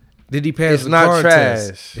spin. Did he pass it's the not car trash.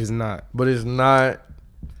 test? It's not. But it's not.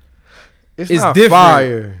 It's not different.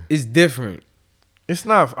 Fire. It's different. It's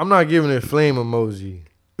not. I'm not giving it flame emoji.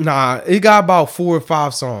 Nah, it got about 4 or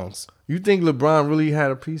 5 songs. You think LeBron really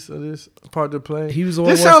had a piece of this part to play? He was.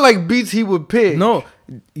 This sound like beats he would pick. No,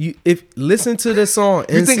 if listen to the song.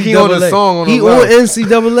 You NCAA, think he on the song on he the on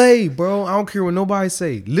NCAA, bro. I don't care what nobody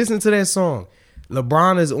say. Listen to that song.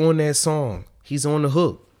 LeBron is on that song. He's on the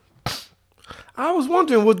hook. I was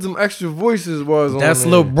wondering what them extra voices was. That's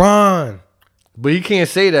on there. LeBron. But he can't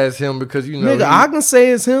say that's him because you know. Nigga, I can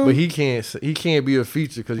say it's him. But he can't be a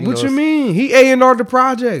feature because what you mean? He A&R the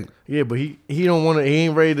project. Yeah, but he don't want to. He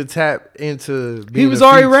ain't ready to tap into. He was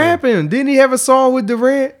already rapping. Didn't he have a song with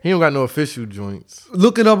Durant? He don't got no official joints.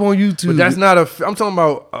 Look it up on YouTube. But that's not a. I'm talking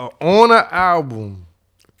about on an album.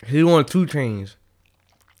 He on 2 Chainz.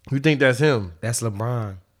 You think that's him? That's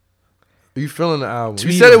LeBron. You feeling the album?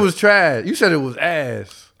 You said it was trash. You said it was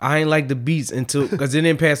ass. I ain't like the beats until because it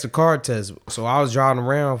didn't pass the car test. So I was driving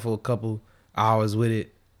around for a couple hours with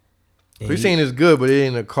it. So you saying it's good, but it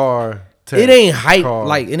ain't a car test. It ain't hype.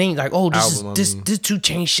 Like it ain't like, oh, this album, is this 2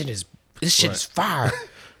 Chainz shit is is fire.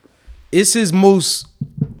 It's his most.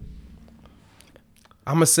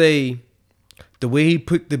 I'ma say the way he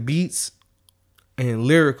put the beats and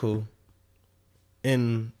lyrical,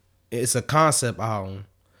 and it's a concept album.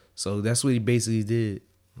 So that's what he basically did.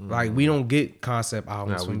 Like we don't get concept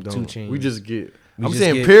albums from 2 Chainz. We just get. I'm just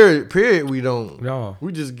saying get, period. We don't. No.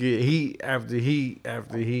 We just get heat after heat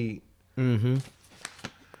after heat. Mm-hmm.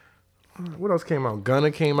 What else came out?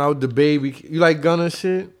 Gunna came out. The Baby. You like Gunna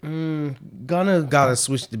shit? Gunna gotta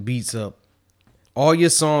switch the beats up. All your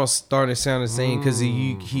songs starting to sound the same because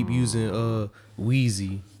you keep using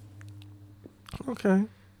Wheezy. Okay.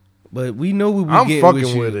 But we know what we I'm get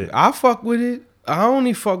fucking with it. I fuck with it. I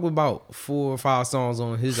only fuck with about 4 or 5 songs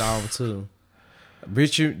on his album too.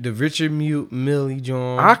 The Richard Millie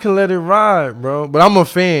John. I can let it ride, bro. But I'm a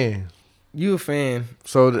fan. You a fan?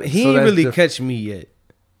 So he ain't really catch me yet.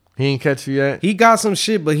 He ain't catch you yet. He got some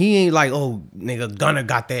shit, but he ain't like, oh, nigga, Gunna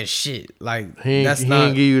got that shit. Like he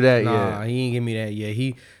ain't give you that yet. Nah, he ain't give me that yet.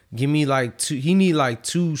 He give me like 2. He need like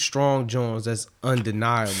 2 strong Jones that's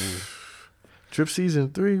undeniable. Trip season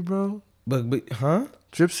 3, bro. But huh?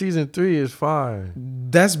 Drip season 3 is fire.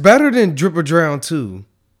 That's better than Drip or Drown 2.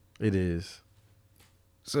 It is.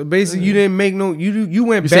 So basically, you didn't make no. You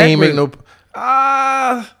went You back. saying make no?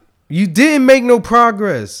 You didn't make no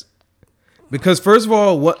progress because first of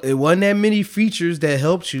all, it wasn't that many features that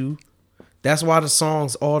helped you. That's why all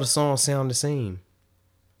the songs sound the same.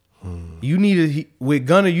 You with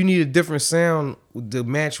Gunna, you need a different sound to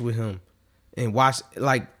match with him, and watch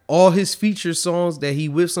like all his feature songs that he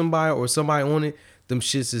with somebody or somebody on it. Them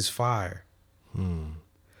shits is fire.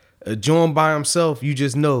 A joint by himself, you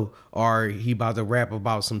just know, all right, he about to rap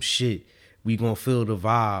about some shit. We gonna feel the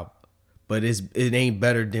vibe, but it ain't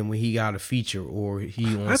better than when he got a feature or he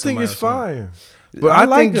on. I think it's song. fire, but I I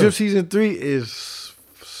like think him. Drip season 3 is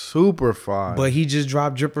super fire. But he just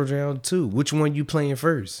dropped Drip Around 2. Which one you playing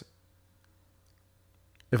first?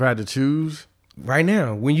 If I had to choose, Right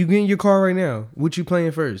now, when you get in your car right now, what you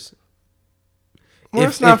playing first? well,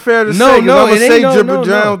 it's not fair to say. 'Cause I'm gonna say Drip Around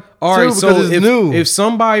 2 All right, because so it's if, new. if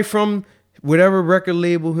somebody from whatever record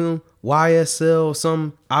label him, YSL or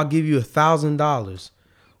something, I'll give you $1,000.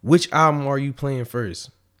 Which album are you playing first?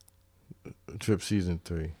 Drip season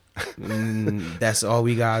 3. That's all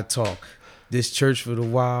we gotta talk. This Church for the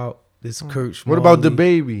Wild. This Kurt. What about the Schmarley,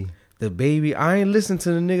 baby? The Baby? I ain't listen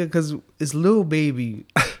to the nigga because it's Lil Baby.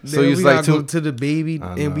 So Then it's we like gotta go two- to the Baby,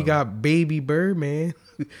 I and we know. got Baby Birdman.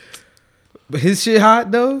 But his shit hot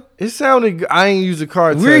though. It sounded good. I ain't used the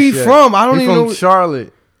car test Where he yet. from? I don't he even from know.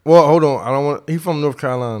 Charlotte. Well, hold on. I don't want. He from North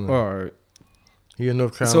Carolina. All right. He in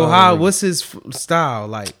North Carolina. So how? What's his style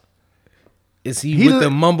like? Is he, He with li- the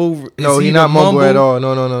mumble? No, is he the not mumble at all.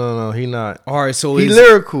 No. He not. All right. So He is,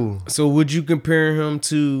 lyrical. So would you compare him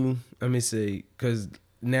to? Let me say, because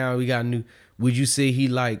now we got new. Would you say he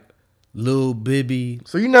like Lil Bibby?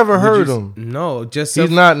 So you never Would heard you- him. No, just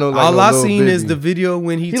He's not no, like, all no I Lil seen is Bibby. the video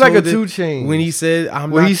when he He told like a it- 2 Chainz. when he said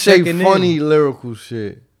I'm Where not he say checking funny in. lyrical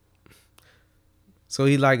shit. So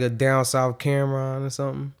he like a down south Cameron or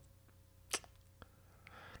something.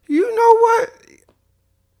 You know what?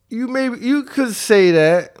 You could say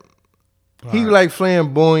that. He Alright. like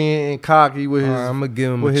flamboyant and cocky with his I'm gonna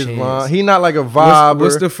give him with a his chance. line. He not like a vibe.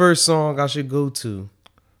 What's the first song I should go to?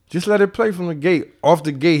 Just let it play from the gate. Off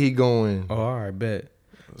the gate, he going. Oh, all right, bet.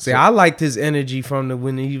 See, I liked his energy from the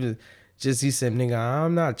when he was just. He said, "Nigga,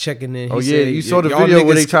 I'm not checking in." He Oh, yeah, said, you saw the "Y'all video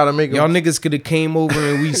where niggas- they try to make him- y'all niggas could have came over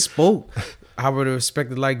and we spoke. I would have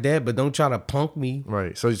respected like that, but don't try to punk me."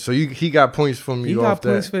 Right. So he got points from He you got off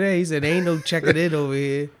points that. for that. He said, "Ain't no checking in over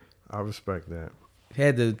here." I respect that.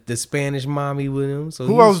 Had the Spanish mommy with him. So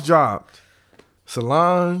Who he's- else dropped?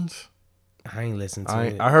 Solange. I ain't listened to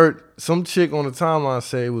it. I heard some chick on the timeline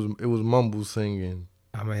say it was Mumble singing.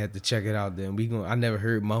 I'm gonna have to check it out then. I never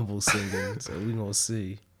heard Mumble singing, so we gonna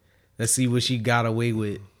see. Let's see what she got away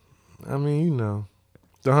with. I mean, you know,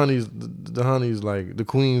 the honey's like the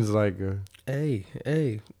queen's like her. Hey,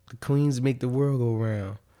 the queens make the world go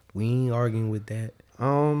round. We ain't arguing with that.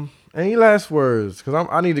 Any last words? Cause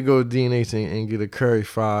I need to go to DNH and get a curry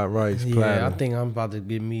fried rice platter. Yeah, I think I'm about to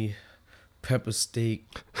get me pepper steak,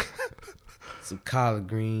 some collard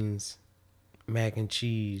greens, mac and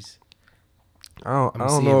cheese. I don't I'ma know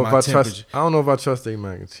see if if my I trust. temperature- I don't know if I trust their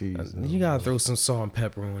mac and cheese. You gotta throw some salt and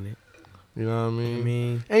pepper on it. You know what I mean? I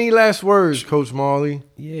mean, Any last words, Coach Marley?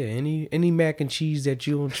 yeah, any mac and cheese that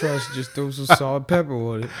you don't trust, just throw some salt and pepper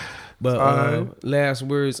on it. But Alright. last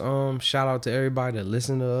words, shout out to everybody that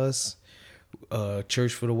listen to us.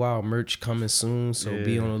 Church for the Wild merch coming soon, so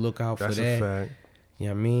be Yeah, on the lookout for That's that. a fact. You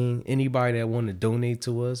know what I mean? Anybody that want to donate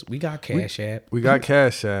to us, we got Cash App. We got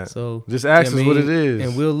Cash App. So Just ask you know us what what I mean? it is.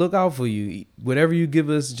 and we'll look out for you. Whatever you give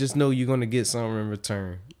us, just know you're gonna get something in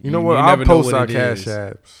return. You know what? I'll never know post what our it Cash is.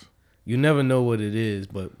 Apps. You never know what it is,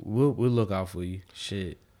 but we'll look out for you.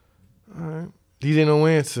 Shit. All right. DJ No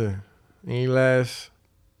Answer. Any last?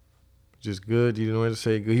 Just good. You know what to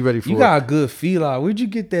say. Good. He ready for You it. got a good feel out. Where'd you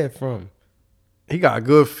get that from? He got a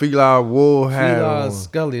good feel wool hat Feel on.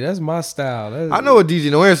 Scully. That's my style. That's I know what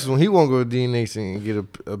DJ No Answer when he want to go to DNH and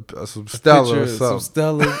get some Stella picture or of some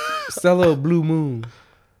something. Stella or Blue Moon.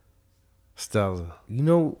 Stella. You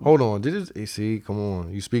know Hold on. Did it? See, come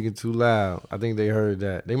on. You speaking too loud. I think they heard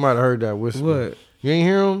that. They might have heard that whisper. what? You ain't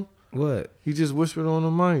hear him? What? He just whispered on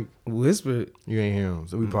the mic. Whispered. You ain't hear him.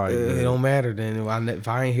 So we probably It good. don't matter then. If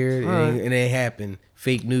I ain't hear it, Alright. it ain't happen.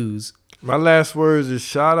 Fake news. My last words is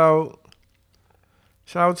shout out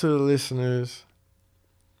to the listeners.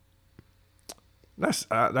 That's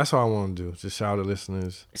all I want to do. Just shout out to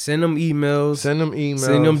listeners. Send them emails. Send them emails.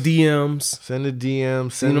 Send them DMs. Send the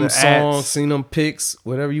DMs. Send them songs. Send them pics.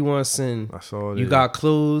 Whatever you want to send. That's all. You got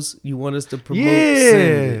clothes you want us to promote? Yeah.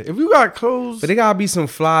 Send it. If you got clothes, but they gotta be some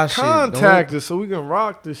fly shit. Contact us so we can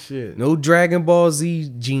rock this shit. No Dragon Ball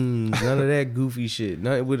Z jeans. None of that goofy shit.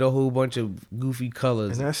 Nothing with a whole bunch of goofy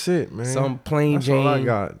colors. And that's it, man. Some plain that's Jane. All I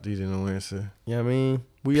got, DJ No Answer. You know what I mean?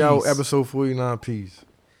 We Peace. out episode 49. Peace.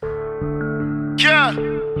 Yeah.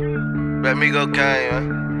 Let me go Kanye, man.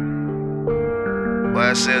 Why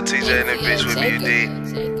I sell TJ and that bitch with me, you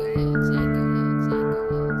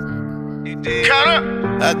did? Count up.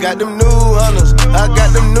 I got them new hunters. I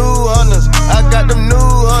got them new hunters. I got them new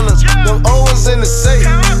hunters. Them old ones in the safe.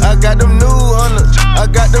 I got them new hunters. I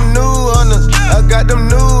got them new hunters. I got them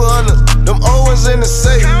new hunters. Them old ones in the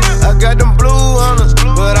safe. I got them blue hunters.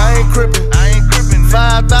 But I ain't crippin'.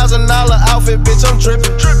 $5,000 outfit, bitch, I'm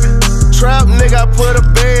drippin'. Trap nigga, I put a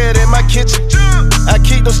bed in my kitchen. I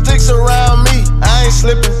keep them sticks around me, I ain't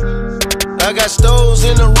slippin'. I got stoves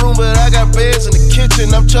in the room, but I got beds in the kitchen.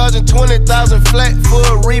 I'm charging 20,000 flat for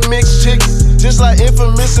a remixed chicken. Just like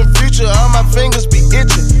Infamous and Future, all my fingers be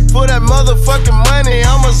itching. For that motherfucking money,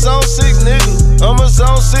 I'm a zone 6 nigga. I'm a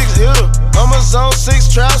zone 6 hitter. I'm a zone 6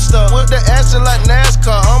 trap star. With the action like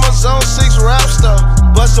NASCAR, I'm a zone 6 rap star.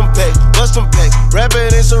 Bust them pay, wrap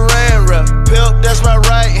it in saran wrap. Pimp, that's my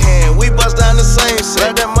right hand. We bust down the same set.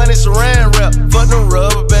 Wrap that money saran wrap. Fuck them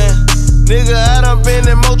rubber band. Nigga, I done been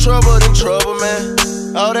in more trouble than trouble, man.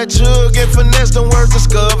 All that chug get finessed, them words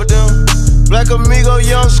discovered them. Black Amigo,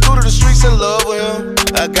 young Scooter, the streets in love with him.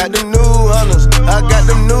 I got them new hunters. I got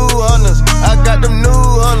them new hunters. I got them new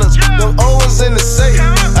hunters. Them old ones in the safe.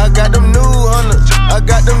 I got them new hunters. I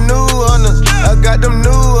got them new hunters. I got them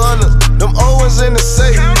new hunters. Them old ones in the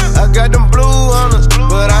safe. I got them blue hunters.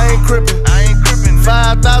 But I ain't crippin'.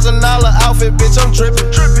 $5,000 outfit, bitch, I'm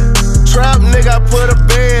drippin'. Trap nigga, I put a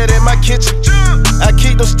bed in my kitchen. I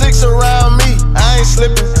keep them sticks around me, I ain't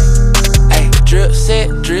slippin'. Ayy, drip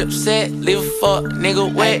set, leave a fuck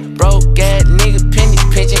nigga wet. Broke ass nigga, penny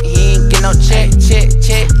pinching, he ain't get no check.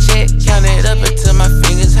 Count it up until my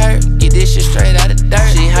fingers hurt. Get this shit straight out of dirt.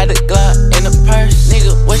 She had the Glock in the purse.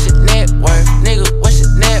 Nigga, what's your net worth? Nigga, what's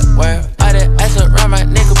your net worth? All that ass around my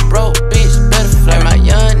nigga broke, bitch, better flirt. My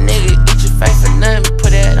young nigga, eat your face for nothing,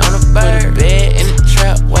 put that on a bird. Put a bed in the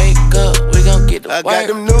trap, wake up, we gon' get to work. I got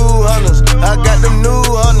them new hunters. I got them new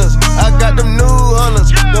hunters. I got them new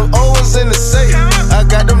hunters. Them old ones in the safe. I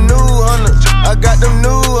got them new hunters. I got them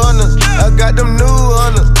new hunters. I got them new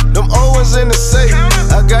hunters. Them old ones in the safe.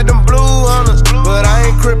 I got them blue hunters. But I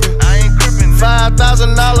ain't crippin'.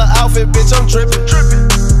 $5,000 outfit, bitch, I'm drippin'.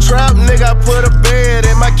 Trap nigga, I put a bed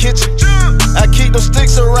in my kitchen. I keep them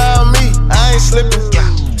sticks around me, I ain't slippin'.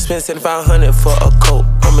 Spend 7,500 for a coat,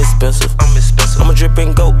 I'm expensive. I'm a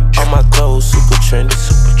drippin' goat, all my clothes super trendy.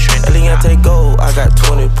 Eliante gold, I got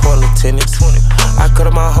 20 point tennis. I cut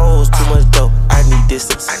up my hoes, too much dope, I need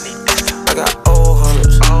distance. I got old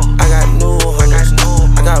hunters, I got new hunters,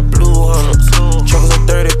 I got blue hunters. Truckers a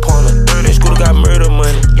 30 pointer, bitch Scooter got murder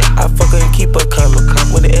money. I fuck her and keep her coming.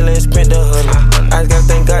 When the LA spent the 100, I just gotta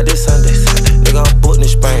thank God this Sunday. Nigga, I'm bootin' in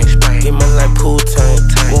Spain, get money like pool time,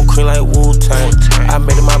 won't cream like Wu-Tang. I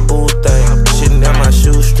made it my boo thing, shitting down my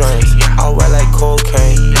shoestrings. All white like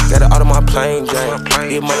cocaine, got it out of my plain Jane.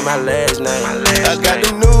 Get money my last name. I got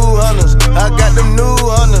them new hunters. I got them new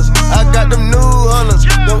hunters. I got them new hunters.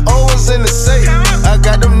 Them old ones in the safe. I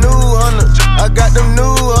got them new hunters. I got them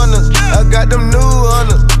new hunters. I got them new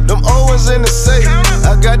hunters. Them old ones in the safe.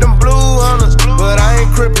 I got them blue hunters. But I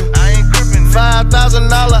ain't crippin'.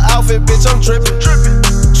 $5,000 outfit, bitch, I'm drippin'.